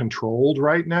so controlled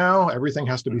right now. Everything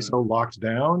has to be so locked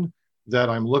down that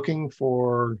I'm looking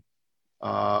for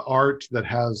art that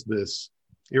has this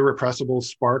irrepressible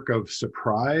spark of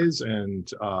surprise and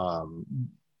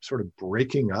sort of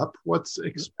breaking up what's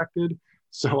expected.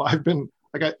 So I've been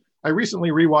like, I recently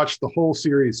rewatched the whole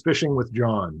series Fishing with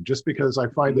John, just because I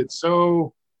find it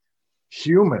so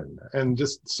human and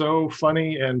just so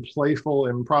funny and playful,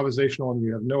 improvisational, and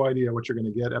you have no idea what you're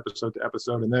going to get episode to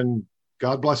episode. And then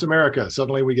God Bless America,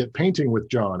 suddenly we get Painting with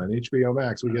John on HBO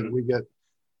Max. We get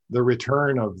the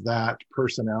return of that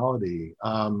personality.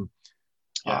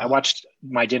 I watched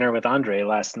My Dinner with Andre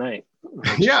last night.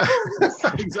 Yeah,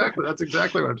 exactly. That's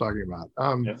exactly what I'm talking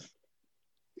about.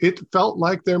 It felt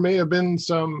like there may have been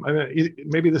some,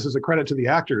 maybe this is a credit to the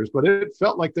actors, but it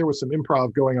felt like there was some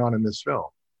improv going on in this film.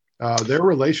 Their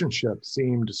relationship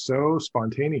seemed so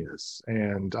spontaneous,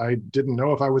 and I didn't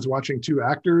know if I was watching two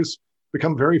actors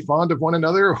become very fond of one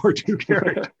another or two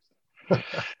characters. I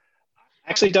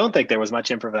actually don't think there was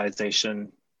much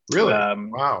improvisation. Really?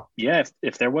 Wow. Yeah,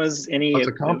 if there was any, that's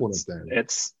a compliment then.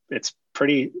 It's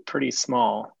pretty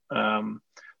small.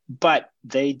 But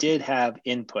they did have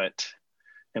input,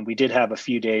 and we did have a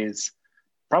few days,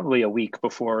 probably a week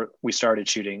before we started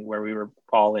shooting, where we were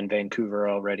all in Vancouver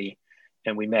already,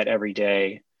 and we met every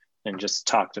day and just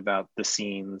talked about the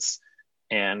scenes,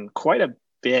 and quite a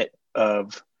bit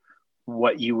of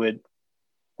what you would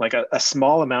like a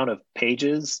small amount of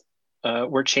pages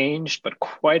were changed, but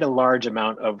quite a large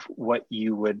amount of what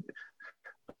you would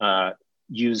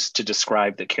use to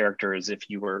describe the characters if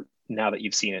you were, now that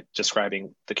you've seen it,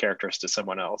 describing the characters to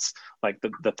someone else. Like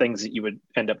the things that you would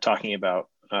end up talking about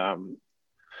are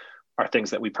things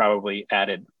that we probably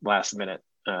added last minute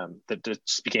that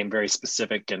just became very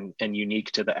specific and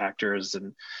unique to the actors.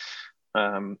 And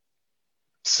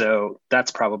so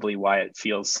that's probably why it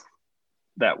feels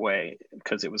that way,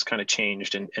 because it was kind of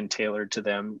changed and tailored to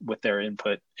them with their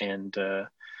input. And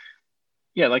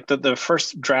like the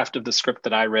first draft of the script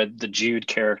that I read, the Jude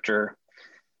character,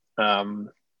 and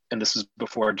this was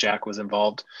before Jack was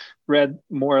involved, read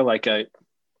more like a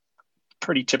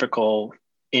pretty typical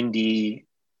indie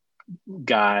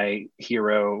guy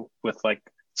hero with like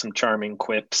some charming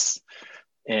quips,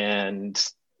 and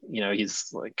he's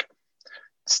like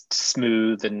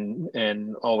smooth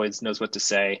and always knows what to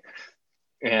say.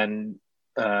 And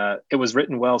it was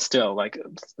written well still. Like,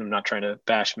 I'm not trying to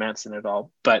bash Manson at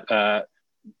all, but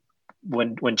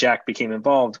when Jack became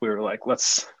involved, we were like,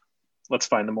 let's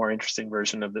find the more interesting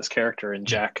version of this character. And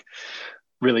Jack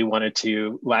really wanted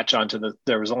to latch onto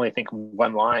there was only, I think,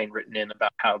 one line written in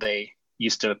about how they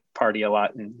used to party a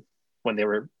lot when they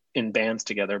were in bands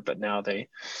together, but now they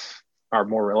are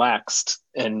more relaxed.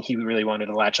 And he really wanted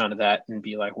to latch onto that and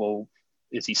be like, well,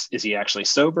 is he actually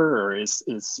sober, or is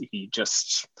he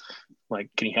just like,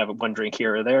 can he have one drink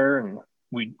here or there? And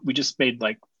we just made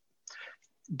like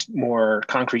more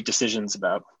concrete decisions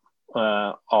about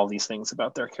all these things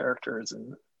about their characters.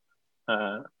 And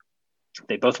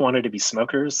they both wanted to be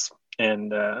smokers,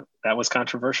 and that was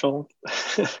controversial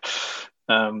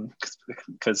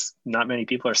because not many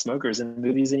people are smokers in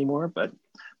movies anymore. But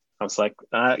I was like,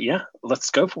 yeah,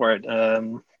 let's go for it.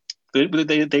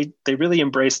 They really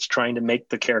embraced trying to make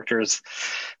the characters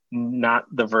not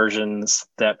the versions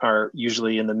that are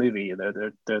usually in the movie.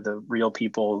 They're the real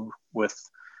people with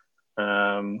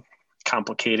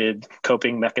complicated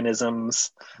coping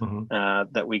mechanisms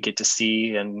that we get to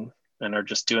see and are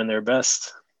just doing their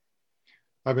best.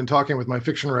 I've been talking with my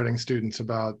fiction writing students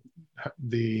about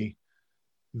the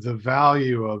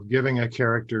value of giving a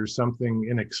character something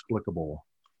inexplicable.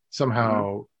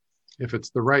 Somehow, if it's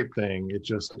the right thing,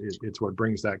 it's what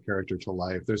brings that character to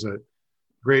life. There's a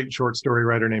great short story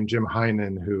writer named Jim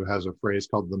Heinen who has a phrase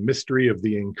called the mystery of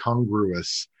the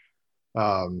incongruous.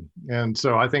 And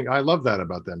so I think I love that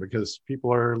about them, because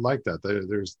people are like that.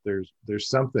 There's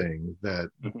something that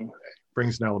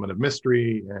brings an element of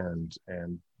mystery and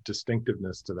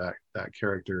distinctiveness to that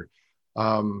character.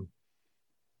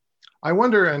 I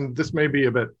wonder, and this may be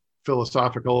a bit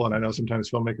philosophical, and I know sometimes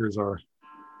filmmakers are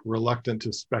reluctant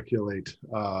to speculate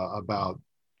about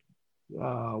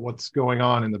what's going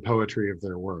on in the poetry of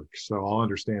their work. So I'll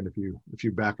understand if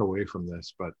you back away from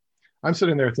this, but I'm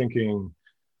sitting there thinking,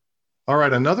 all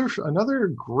right, another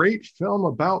great film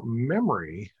about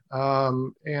memory,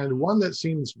 and one that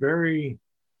seems very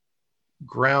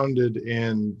grounded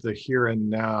in the here and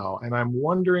now. And I'm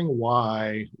wondering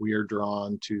why we are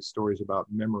drawn to stories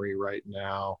about memory right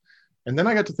now. And then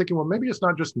I got to thinking, well, maybe it's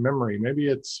not just memory. Maybe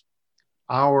it's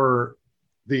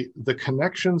the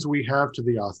connections we have to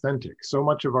the authentic. So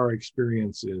much of our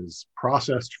experience is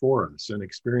processed for us and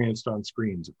experienced on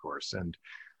screens, of course. And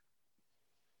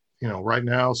right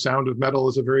now, Sound of Metal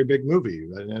is a very big movie,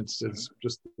 and it's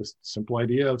just this simple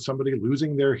idea of somebody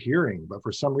losing their hearing. But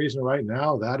for some reason right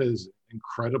now, that is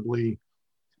incredibly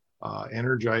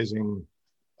energizing,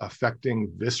 affecting,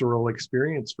 visceral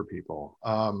experience for people.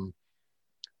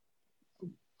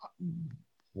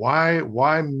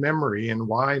 Why memory, and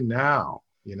why now?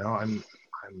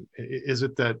 Is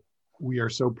it that we are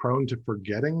so prone to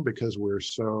forgetting because we're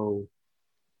so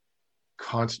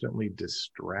constantly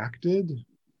distracted?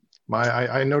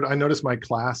 I notice my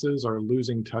classes are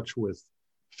losing touch with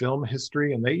film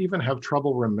history, and they even have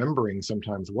trouble remembering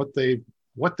sometimes what they've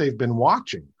been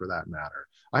watching, for that matter.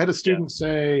 I had a student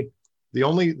say the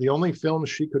only film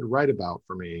she could write about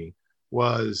for me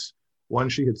was one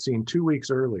she had seen 2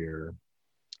 weeks earlier.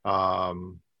 I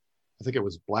think it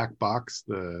was Black Box,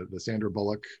 the Sandra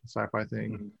Bullock sci-fi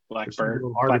thing. Blackbird.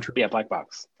 Black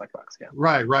Box. Yeah.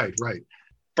 Right.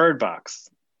 Bird Box.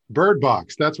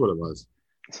 That's what it was.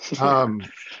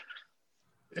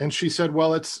 And she said,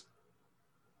 well, that's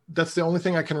the only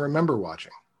thing I can remember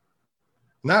watching.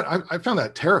 And I found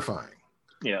that terrifying.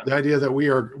 Yeah. The idea that we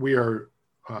are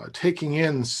taking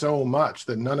in so much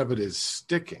that none of it is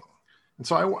sticking. And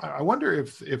so I wonder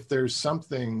if there's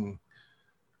something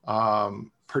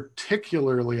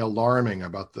particularly alarming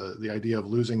about the idea of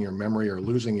losing your memory or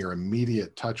losing your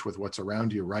immediate touch with what's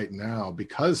around you right now,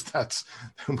 because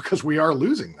we are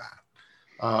losing that.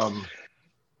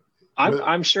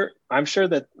 I'm sure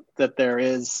that there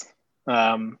is,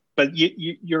 but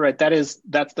you're right.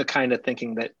 That's the kind of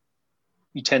thinking that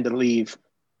you tend to leave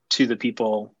to the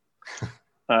people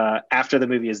after the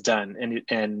movie is done,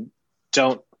 and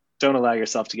don't allow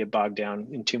yourself to get bogged down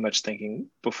in too much thinking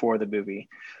before the movie.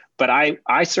 But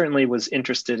I certainly was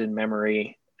interested in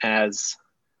memory as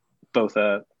both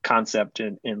a concept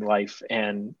in life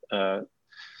and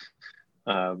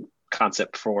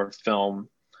concept for film.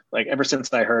 Like, ever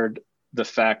since I heard the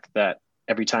fact that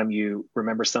every time you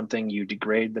remember something, you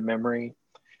degrade the memory,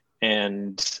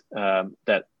 and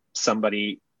that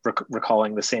somebody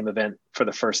recalling the same event for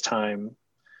the first time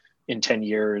in 10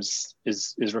 years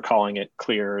is recalling it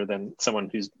clearer than someone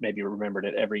who's maybe remembered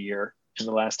it every year in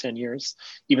the last 10 years,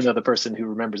 even though the person who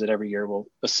remembers it every year will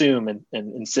assume and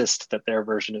insist that their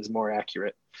version is more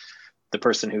accurate. The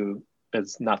person who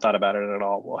has not thought about it at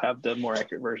all will have the more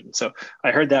accurate version. So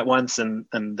I heard that once, and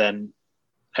then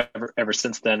ever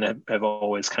since then, I've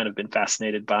always kind of been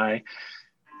fascinated by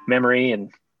memory.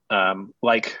 And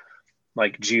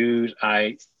like Jude,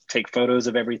 I take photos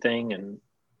of everything,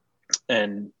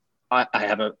 and I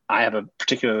have a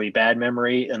particularly bad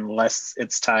memory unless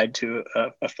it's tied to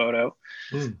a photo.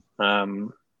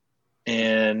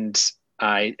 And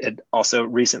I had also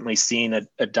recently seen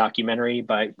a documentary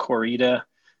by Corita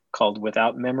called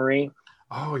Without Memory.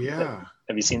 Oh yeah.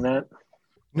 Have you seen that?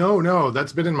 No,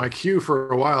 that's been in my queue for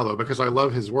a while though, because I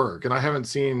love his work, and I haven't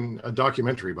seen a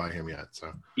documentary by him yet.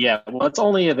 So yeah, well, it's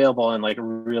only available in like a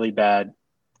really bad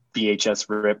VHS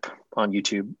rip on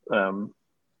YouTube,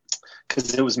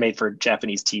 because it was made for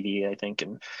Japanese TV, I think.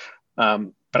 And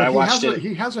but I watched it.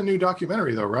 He has a new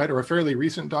documentary though, right? Or a fairly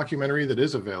recent documentary that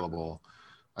is available,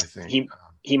 I think.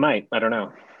 He might. I don't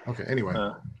know. Okay. Anyway,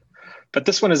 but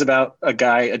this one is about a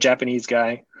Japanese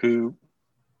guy who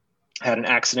had an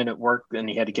accident at work, and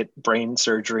he had to get brain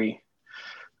surgery,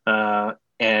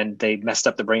 and they messed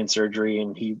up the brain surgery,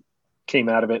 and he came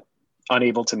out of it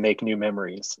unable to make new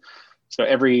memories. So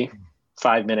every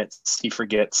 5 minutes he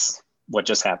forgets what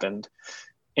just happened.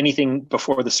 Anything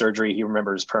before the surgery he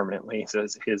remembers permanently. So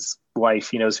his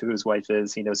wife, he knows who his wife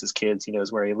is, he knows his kids, he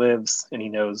knows where he lives, and he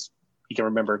can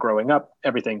remember growing up,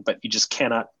 everything, but he just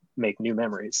cannot make new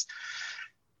memories.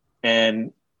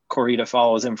 And Corita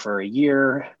follows him for a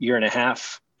year and a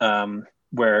half,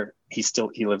 where he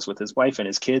lives with his wife and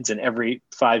his kids, and every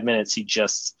 5 minutes he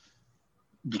just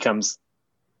becomes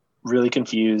really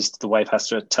confused. The wife has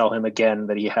to tell him again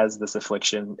that he has this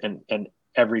affliction, and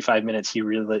every 5 minutes he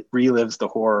relives the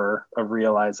horror of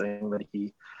realizing that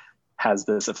he has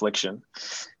this affliction.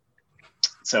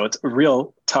 So it's a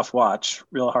real tough watch,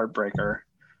 real heartbreaker,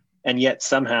 and yet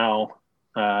somehow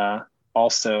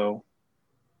also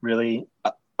really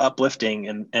uplifting,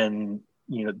 and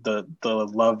the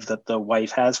love that the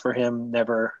wife has for him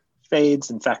never fades.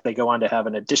 In fact, they go on to have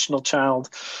an additional child,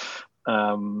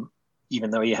 even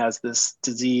though he has this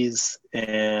disease.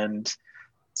 And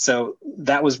so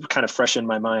that was kind of fresh in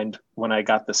my mind when I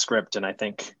got the script. And I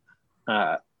think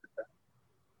I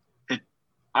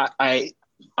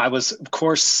was, of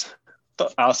course,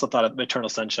 I also thought of Eternal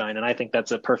Sunshine, and I think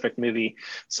that's a perfect movie.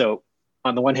 So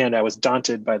on the one hand, I was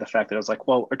daunted by the fact that I was like,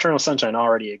 well, Eternal Sunshine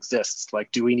already exists.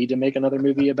 Like, do we need to make another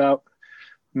movie about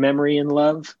memory and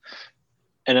love?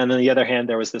 And then on the other hand,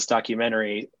 there was this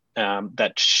documentary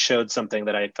that showed something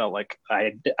that I felt like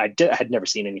I had never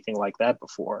seen anything like that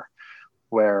before,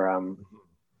 where,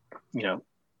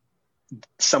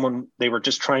 they were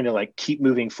just trying to like keep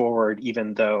moving forward,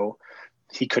 even though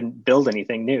he couldn't build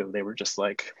anything new. They were just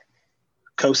like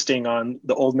coasting on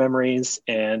the old memories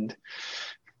and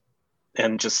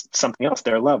just something else,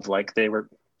 their love. Like they were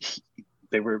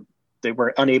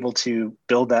unable to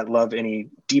build that love any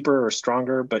deeper or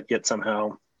stronger, but yet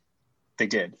somehow they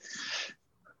did.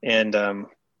 And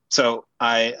so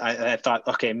I thought,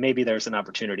 okay, maybe there's an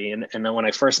opportunity. And then when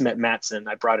I first met Mattson,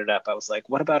 I brought it up. I was like,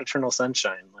 what about Eternal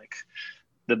Sunshine? Like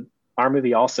our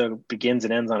movie also begins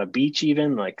and ends on a beach,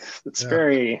 even. Like it's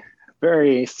very,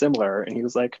 very similar. And he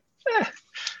was like,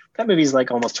 that movie's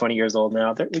like almost 20 years old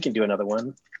now. We can do another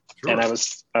one. Sure. And I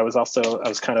was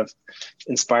kind of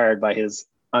inspired by his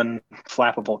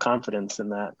unflappable confidence in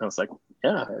that. And I was like,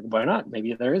 yeah, why not?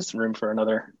 Maybe there is room for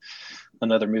another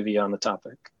movie on the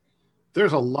topic.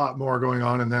 There's a lot more going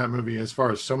on in that movie as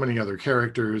far as so many other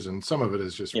characters, and some of it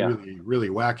is just really, really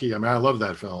wacky. I mean, I love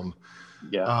that film.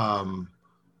 Yeah.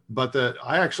 But that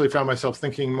I actually found myself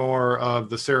thinking more of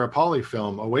the Sarah Polley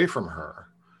film, Away from Her.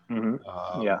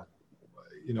 Mm-hmm.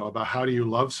 About how do you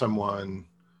love someone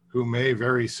who may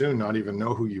very soon not even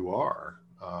know who you are.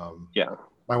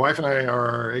 My wife and I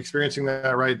are experiencing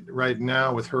that right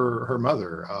now with her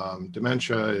mother.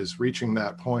 Dementia is reaching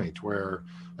that point where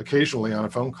occasionally on a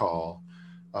phone call,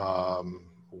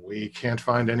 we can't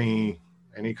find any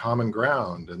common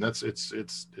ground, and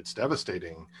it's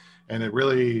devastating. And it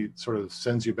really sort of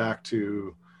sends you back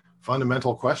to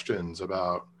fundamental questions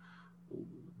about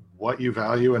what you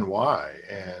value and why,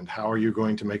 and how are you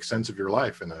going to make sense of your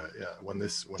life when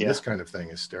this kind of thing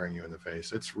is staring you in the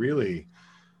face. It's really,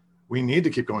 we need to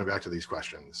keep going back to these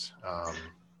questions.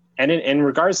 And in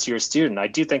regards to your student, I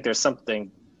do think there's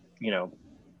something,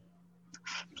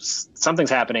 something's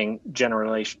happening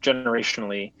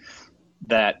generationally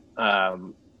that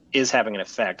is having an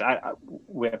effect.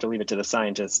 We have to leave it to the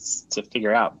scientists to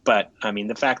figure out. But I mean,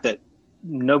 the fact that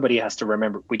nobody has to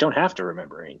remember, we don't have to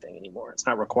remember anything anymore. It's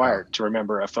not required to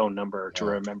remember a phone number, to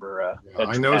remember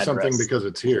I know address. Something because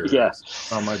it's here.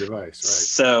 It's on my device. Right.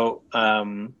 So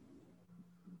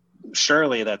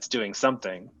surely that's doing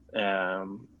something.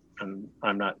 And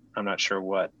I'm not sure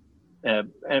what.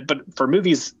 But for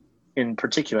movies in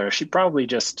particular, she probably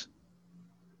just,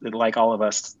 like all of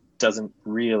us, doesn't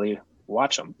really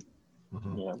watch them.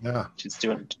 Yeah, just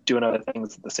doing other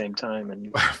things at the same time.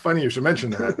 And funny you should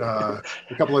mention that.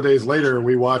 A couple of days later,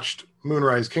 we watched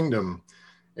Moonrise Kingdom,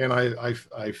 and I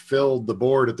filled the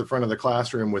board at the front of the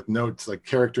classroom with notes like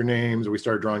character names. We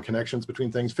started drawing connections between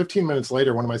things. 15 minutes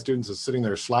later, one of my students is sitting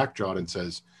there slack-jawed and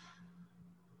says,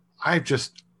 I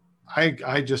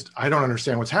don't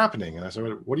understand what's happening. And I said,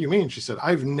 what do you mean? She said,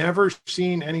 I've never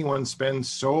seen anyone spend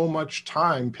so much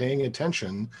time paying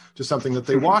attention to something that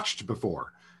they watched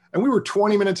before. And we were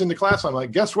 20 minutes into class. I'm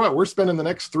like, guess what? We're spending the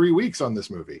next 3 weeks on this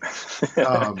movie.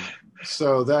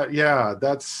 So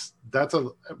that's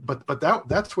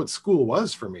what school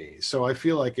was for me. So I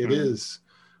feel like it is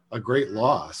a great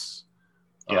loss.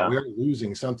 We are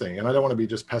losing something, and I don't want to be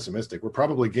just pessimistic. We're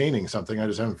probably gaining something. I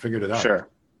just haven't figured it out. Sure.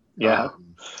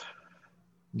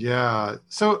 Yeah.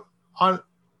 So on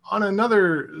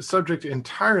another subject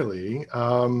entirely,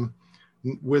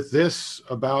 with this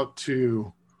about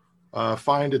to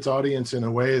find its audience in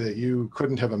a way that you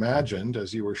couldn't have imagined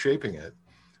as you were shaping it,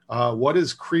 what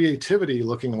is creativity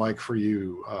looking like for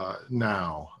you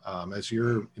now? As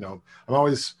you're,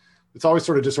 it's always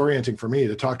sort of disorienting for me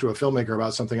to talk to a filmmaker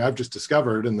about something I've just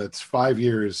discovered and that's 5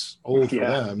 years old for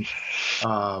them.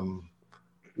 Are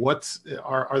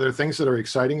there things that are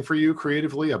exciting for you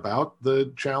creatively about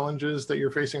the challenges that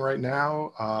you're facing right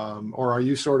now? Or are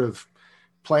you sort of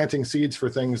planting seeds for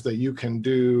things that you can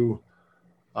do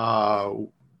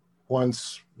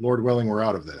once, Lord willing, we're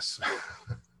out of this?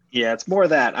 Yeah, it's more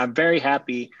that I'm very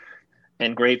happy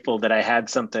and grateful that I had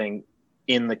something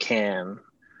in the can,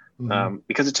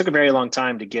 because it took a very long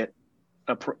time to get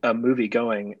a movie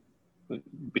going.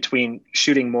 Between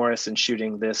shooting Morris and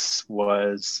shooting this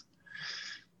was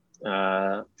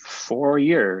 4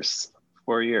 years.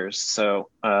 So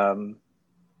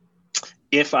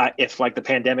if like the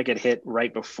pandemic had hit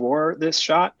right before this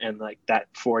shot and like that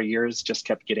 4 years just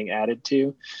kept getting added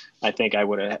to, I think I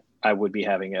would be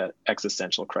having an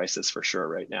existential crisis for sure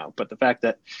right now. But the fact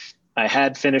that I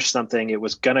had finished something, it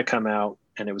was going to come out,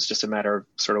 and it was just a matter of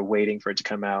sort of waiting for it to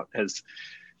come out, has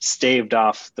staved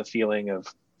off the feeling of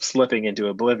slipping into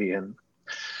oblivion.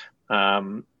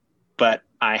 But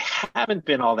I haven't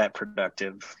been all that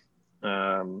productive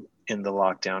in the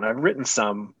lockdown. I've written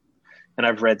some and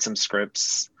I've read some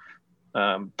scripts,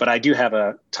 but I do have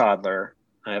a toddler.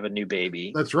 I have a new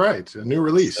baby. That's right. A new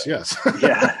release. Yes.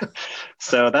 Yeah.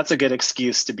 So that's a good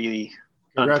excuse to be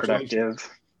unproductive.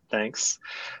 Thanks.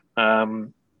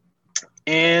 And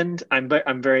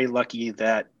I'm very lucky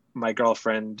that my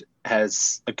girlfriend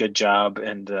has a good job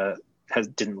and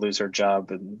didn't lose her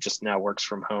job and just now works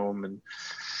from home. And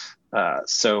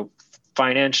so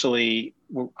financially,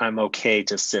 I'm okay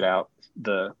to sit out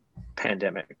the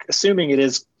pandemic, assuming it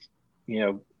is,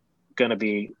 going to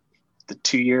be the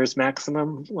 2 years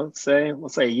maximum. Let's say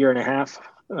a year and a half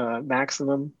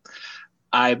maximum.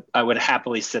 I would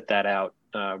happily sit that out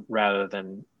rather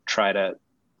than try to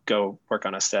go work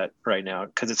on a set right now,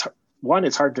 because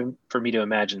it's hard for me to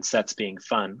imagine sets being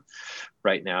fun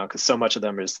right now, because so much of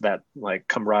them is that like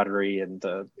camaraderie and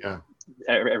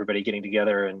everybody getting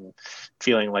together and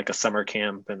feeling like a summer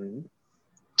camp, and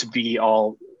to be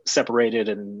all separated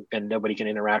and nobody can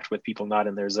interact with people not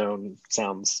in their zone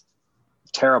sounds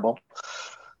terrible.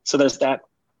 So there's that.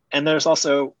 And there's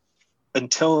also,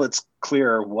 until it's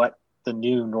clear what the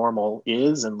new normal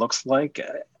is and looks like,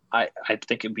 I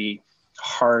think it'd be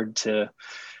hard to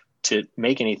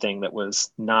make anything that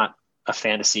was not a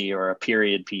fantasy or a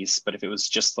period piece, but if it was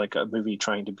just like a movie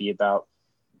trying to be about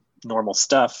normal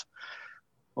stuff,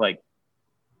 like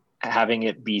having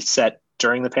it be set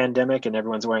during the pandemic and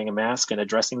everyone's wearing a mask and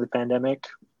addressing the pandemic,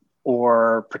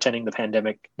 or pretending the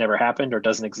pandemic never happened or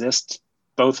doesn't exist,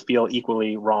 both feel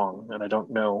equally wrong. And I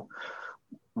don't know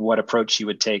what approach you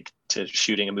would take to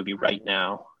shooting a movie right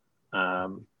now.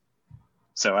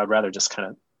 So I'd rather just kind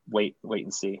of wait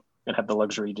and see, and have the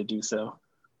luxury to do so.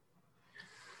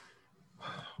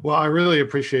 Well, I really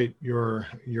appreciate your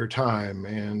time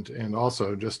and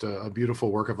also just a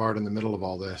beautiful work of art in the middle of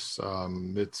all this.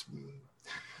 It's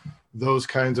those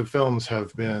kinds of films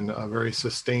have been a very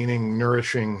sustaining,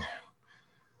 nourishing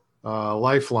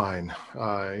lifeline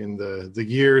in the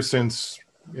years since,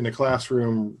 in a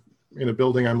classroom in a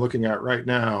building I'm looking at right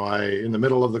now, I, in the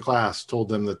middle of the class, told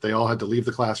them that they all had to leave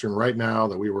the classroom right now,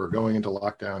 that we were going into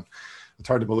lockdown. It's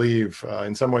hard to believe.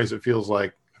 In some ways it feels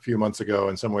like a few months ago.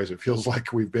 In some ways it feels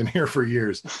like we've been here for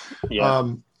years.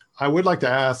 Yeah. I would like to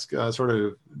ask, sort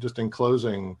of just in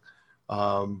closing,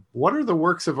 what are the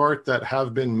works of art that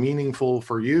have been meaningful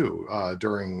for you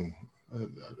during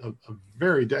a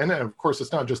very, and of course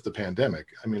it's not just the pandemic.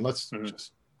 I mean, let's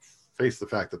just face the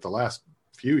fact that the last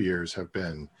few years have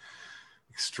been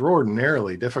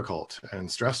extraordinarily difficult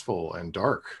and stressful and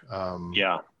dark.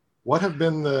 Yeah. What have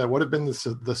been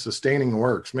the sustaining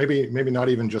works? Maybe not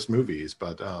even just movies,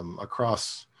 but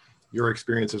across your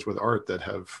experiences with art that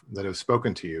have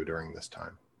spoken to you during this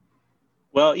time?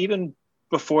 Well, even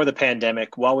before the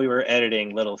pandemic, while we were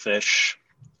editing Little Fish,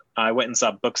 I went and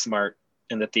saw Booksmart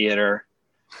in the theater,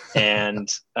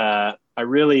 and I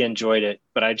really enjoyed it.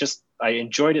 But I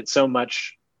enjoyed it so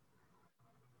much,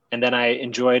 and then I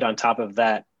enjoyed on top of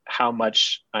that how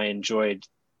much I enjoyed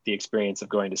the experience of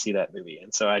going to see that movie.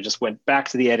 And so I just went back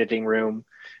to the editing room,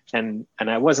 and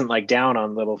I wasn't like down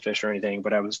on Little Fish or anything,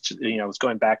 but I was, I was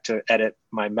going back to edit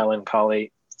my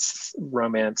melancholy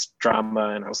romance drama.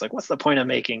 And I was like, what's the point of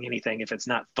making anything if it's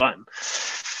not fun?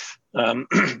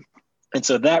 And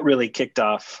so that really kicked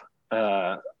off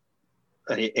a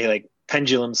like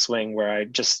pendulum swing where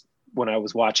when I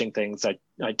was watching things,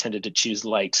 I tended to choose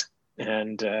light.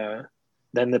 And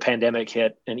then the pandemic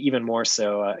hit, and even more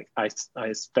so, I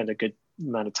spent a good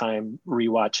amount of time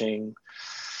rewatching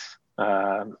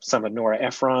some of Nora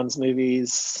Ephron's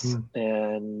movies,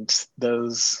 and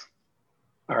those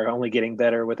are only getting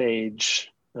better with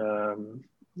age. I'm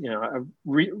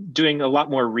doing a lot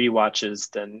more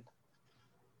rewatches than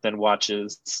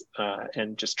watches,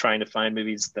 and just trying to find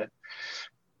movies that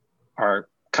are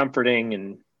comforting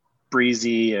and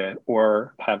breezy,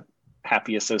 or have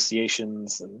happy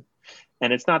associations.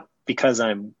 And it's not because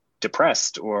I'm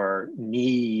depressed or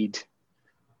need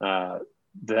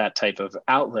that type of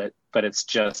outlet, but it's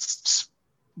just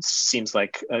seems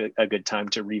like a good time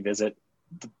to revisit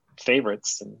the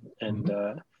favorites. And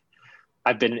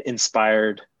I've been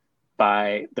inspired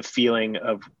by the feeling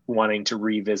of wanting to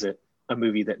revisit a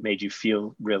movie that made you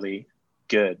feel really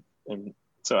good. And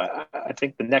so I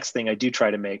think the next thing I do try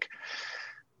to make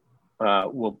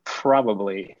will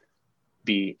probably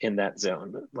be in that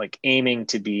zone, like aiming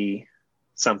to be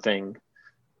something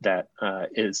that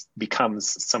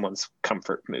becomes someone's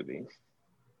comfort movie.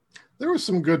 There was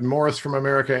some good Morris from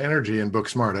America energy in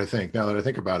Booksmart, I think, now that I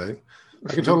think about it.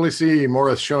 I can totally see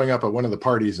Morris showing up at one of the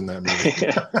parties in that movie.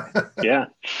 Yeah.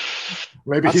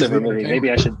 Maybe he's the movie.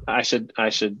 Maybe I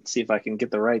should see if I can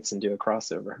get the rights and do a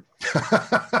crossover.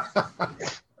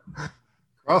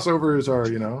 Crossovers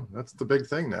are, that's the big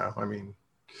thing now. I mean,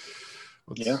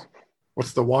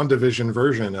 what's the WandaVision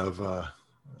version of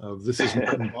This Is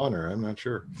Martin Bonner? I'm not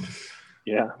sure.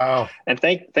 Yeah. Wow. And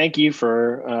thank you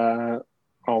for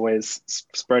always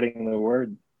spreading the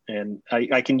word. And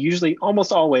I can usually,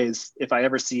 almost always, if I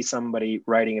ever see somebody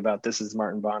writing about This Is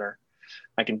Martin Bonner,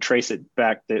 I can trace it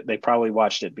back that they probably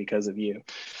watched it because of you.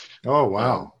 Oh,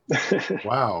 wow.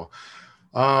 Wow.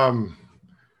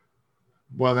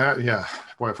 Well,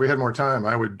 boy, if we had more time,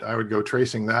 I would go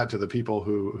tracing that to the people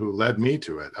who led me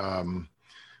to it.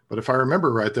 But if I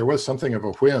remember right, there was something of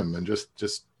a whim and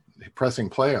just pressing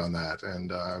play on that.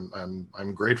 And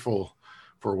I'm grateful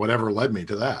for whatever led me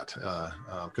to that,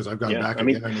 because I've gone back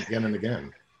again and again and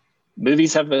again.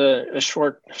 Movies have a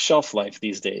short shelf life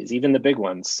these days, even the big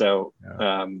ones. So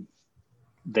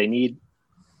they need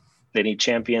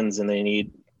champions, and they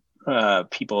need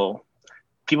people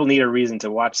need a reason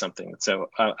to watch something. So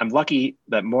I'm lucky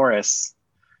that Morris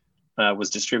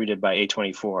was distributed by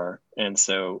A24. And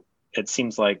so it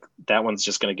seems like that one's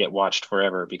just going to get watched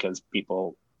forever, because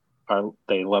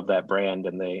they love that brand,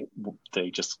 and they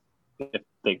just, if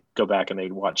they go back and they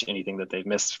watch anything that they've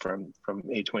missed from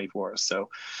A24. So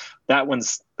that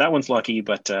one's lucky,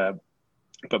 but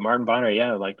Martin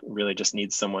Bonner, like really just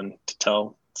needs someone to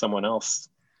tell someone else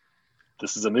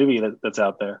this is a movie that's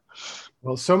out there.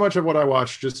 Well, so much of what I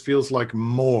watch just feels like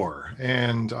more,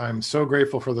 and I'm so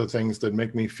grateful for the things that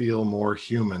make me feel more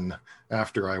human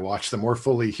after I watch them, more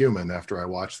fully human after I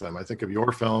watch them. I think of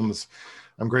your films.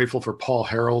 I'm grateful for Paul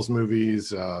Harrell's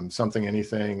movies, Something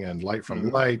Anything and Light from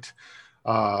Light.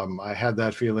 I had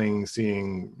that feeling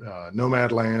seeing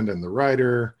Nomadland and The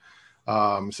Rider.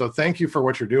 So thank you for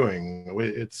what you're doing.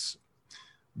 It's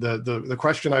the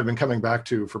question I've been coming back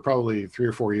to for probably 3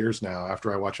 or 4 years now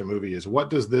after I watch a movie is,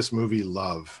 what does this movie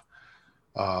love?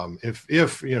 If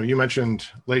you mentioned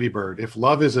Lady Bird, if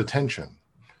love is attention,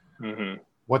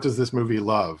 what does this movie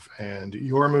love? And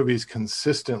your movies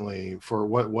consistently, for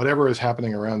whatever is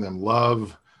happening around them,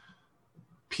 love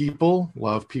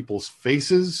people's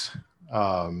faces,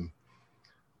 love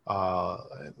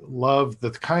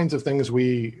the kinds of things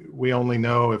we only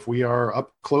know if we are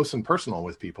up close and personal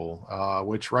with people,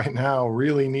 which right now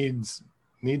really needs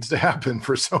to happen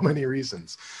for so many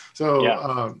reasons.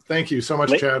 So thank you so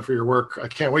much, Chad, for your work. I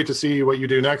can't wait to see what you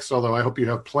do next, although I hope you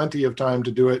have plenty of time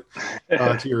to do it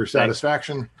to your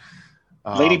satisfaction.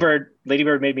 Lady Bird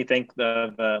made me think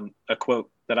of a quote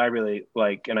that I really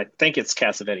like, and I think it's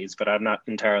Cassavetes, but I'm not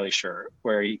entirely sure,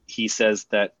 where he says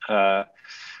that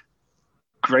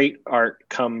great art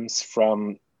comes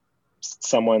from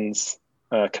someone's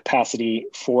capacity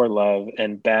for love,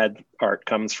 and bad art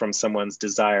comes from someone's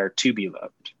desire to be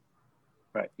loved.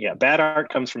 Right. Yeah. Bad art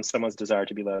comes from someone's desire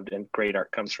to be loved, and great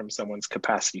art comes from someone's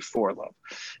capacity for love.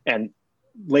 And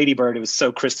Lady Bird, it was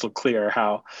so crystal clear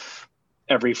how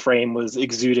every frame was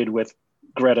exuded with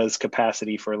Greta's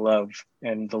capacity for love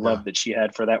and the love that she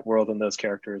had for that world and those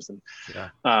characters. And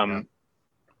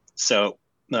so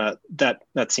that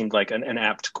seemed like an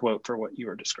apt quote for what you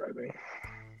were describing.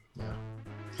 Yeah.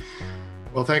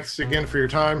 Well, thanks again for your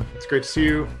time. It's great to see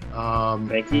you.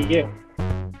 Thank you.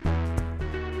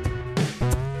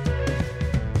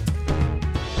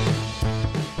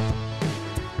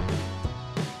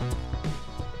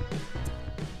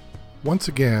 Once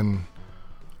again,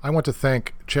 I want to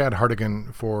thank Chad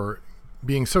Hartigan for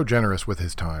being so generous with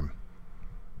his time.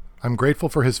 I'm grateful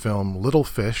for his film Little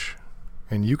Fish,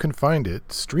 and you can find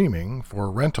it streaming for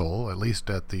rental, at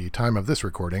least at the time of this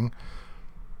recording,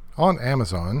 on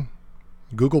Amazon,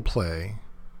 Google Play,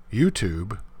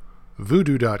 YouTube,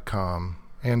 Vudu.com,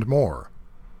 and more.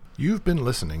 You've been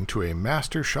listening to a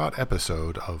Master Shot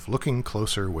episode of Looking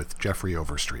Closer with Jeffrey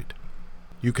Overstreet.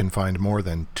 You can find more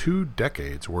than 2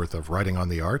 decades worth of writing on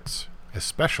the arts,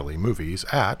 especially movies,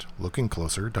 at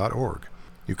lookingcloser.org.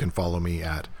 You can follow me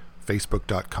at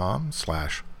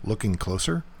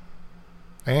facebook.com/lookingcloser,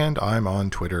 and I'm on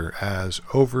Twitter as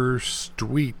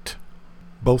Overstreet.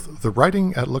 Both the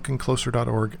writing at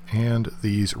lookingcloser.org and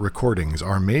these recordings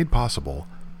are made possible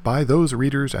by those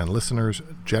readers and listeners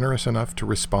generous enough to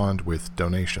respond with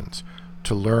donations.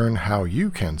 To learn how you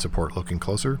can support Looking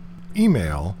Closer,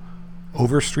 email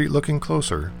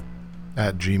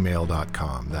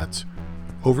overstreetlookingcloser@gmail.com. That's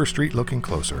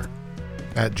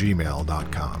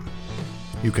overstreetlookingcloser@gmail.com.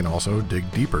 You can also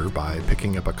dig deeper by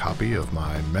picking up a copy of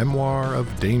my Memoir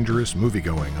of Dangerous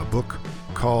Moviegoing, a book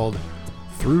called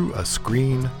Through a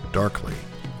Screen Darkly.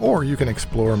 Or you can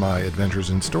explore my adventures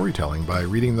in storytelling by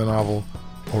reading the novel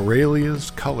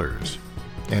Aurelia's Colors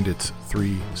and its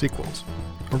 3 sequels.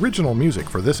 Original music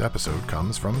for this episode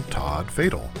comes from Todd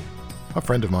Fatal, a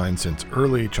friend of mine since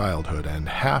early childhood and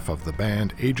half of the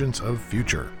band Agents of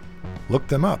Future. Look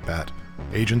them up at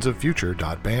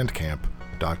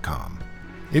agentsoffuture.bandcamp.com.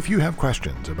 If you have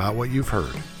questions about what you've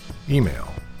heard,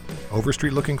 email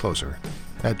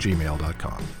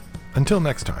overstreetlookingcloser@gmail.com. Until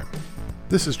next time,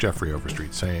 this is Jeffrey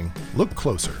Overstreet saying, look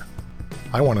closer.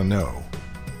 I want to know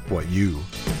what you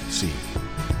see.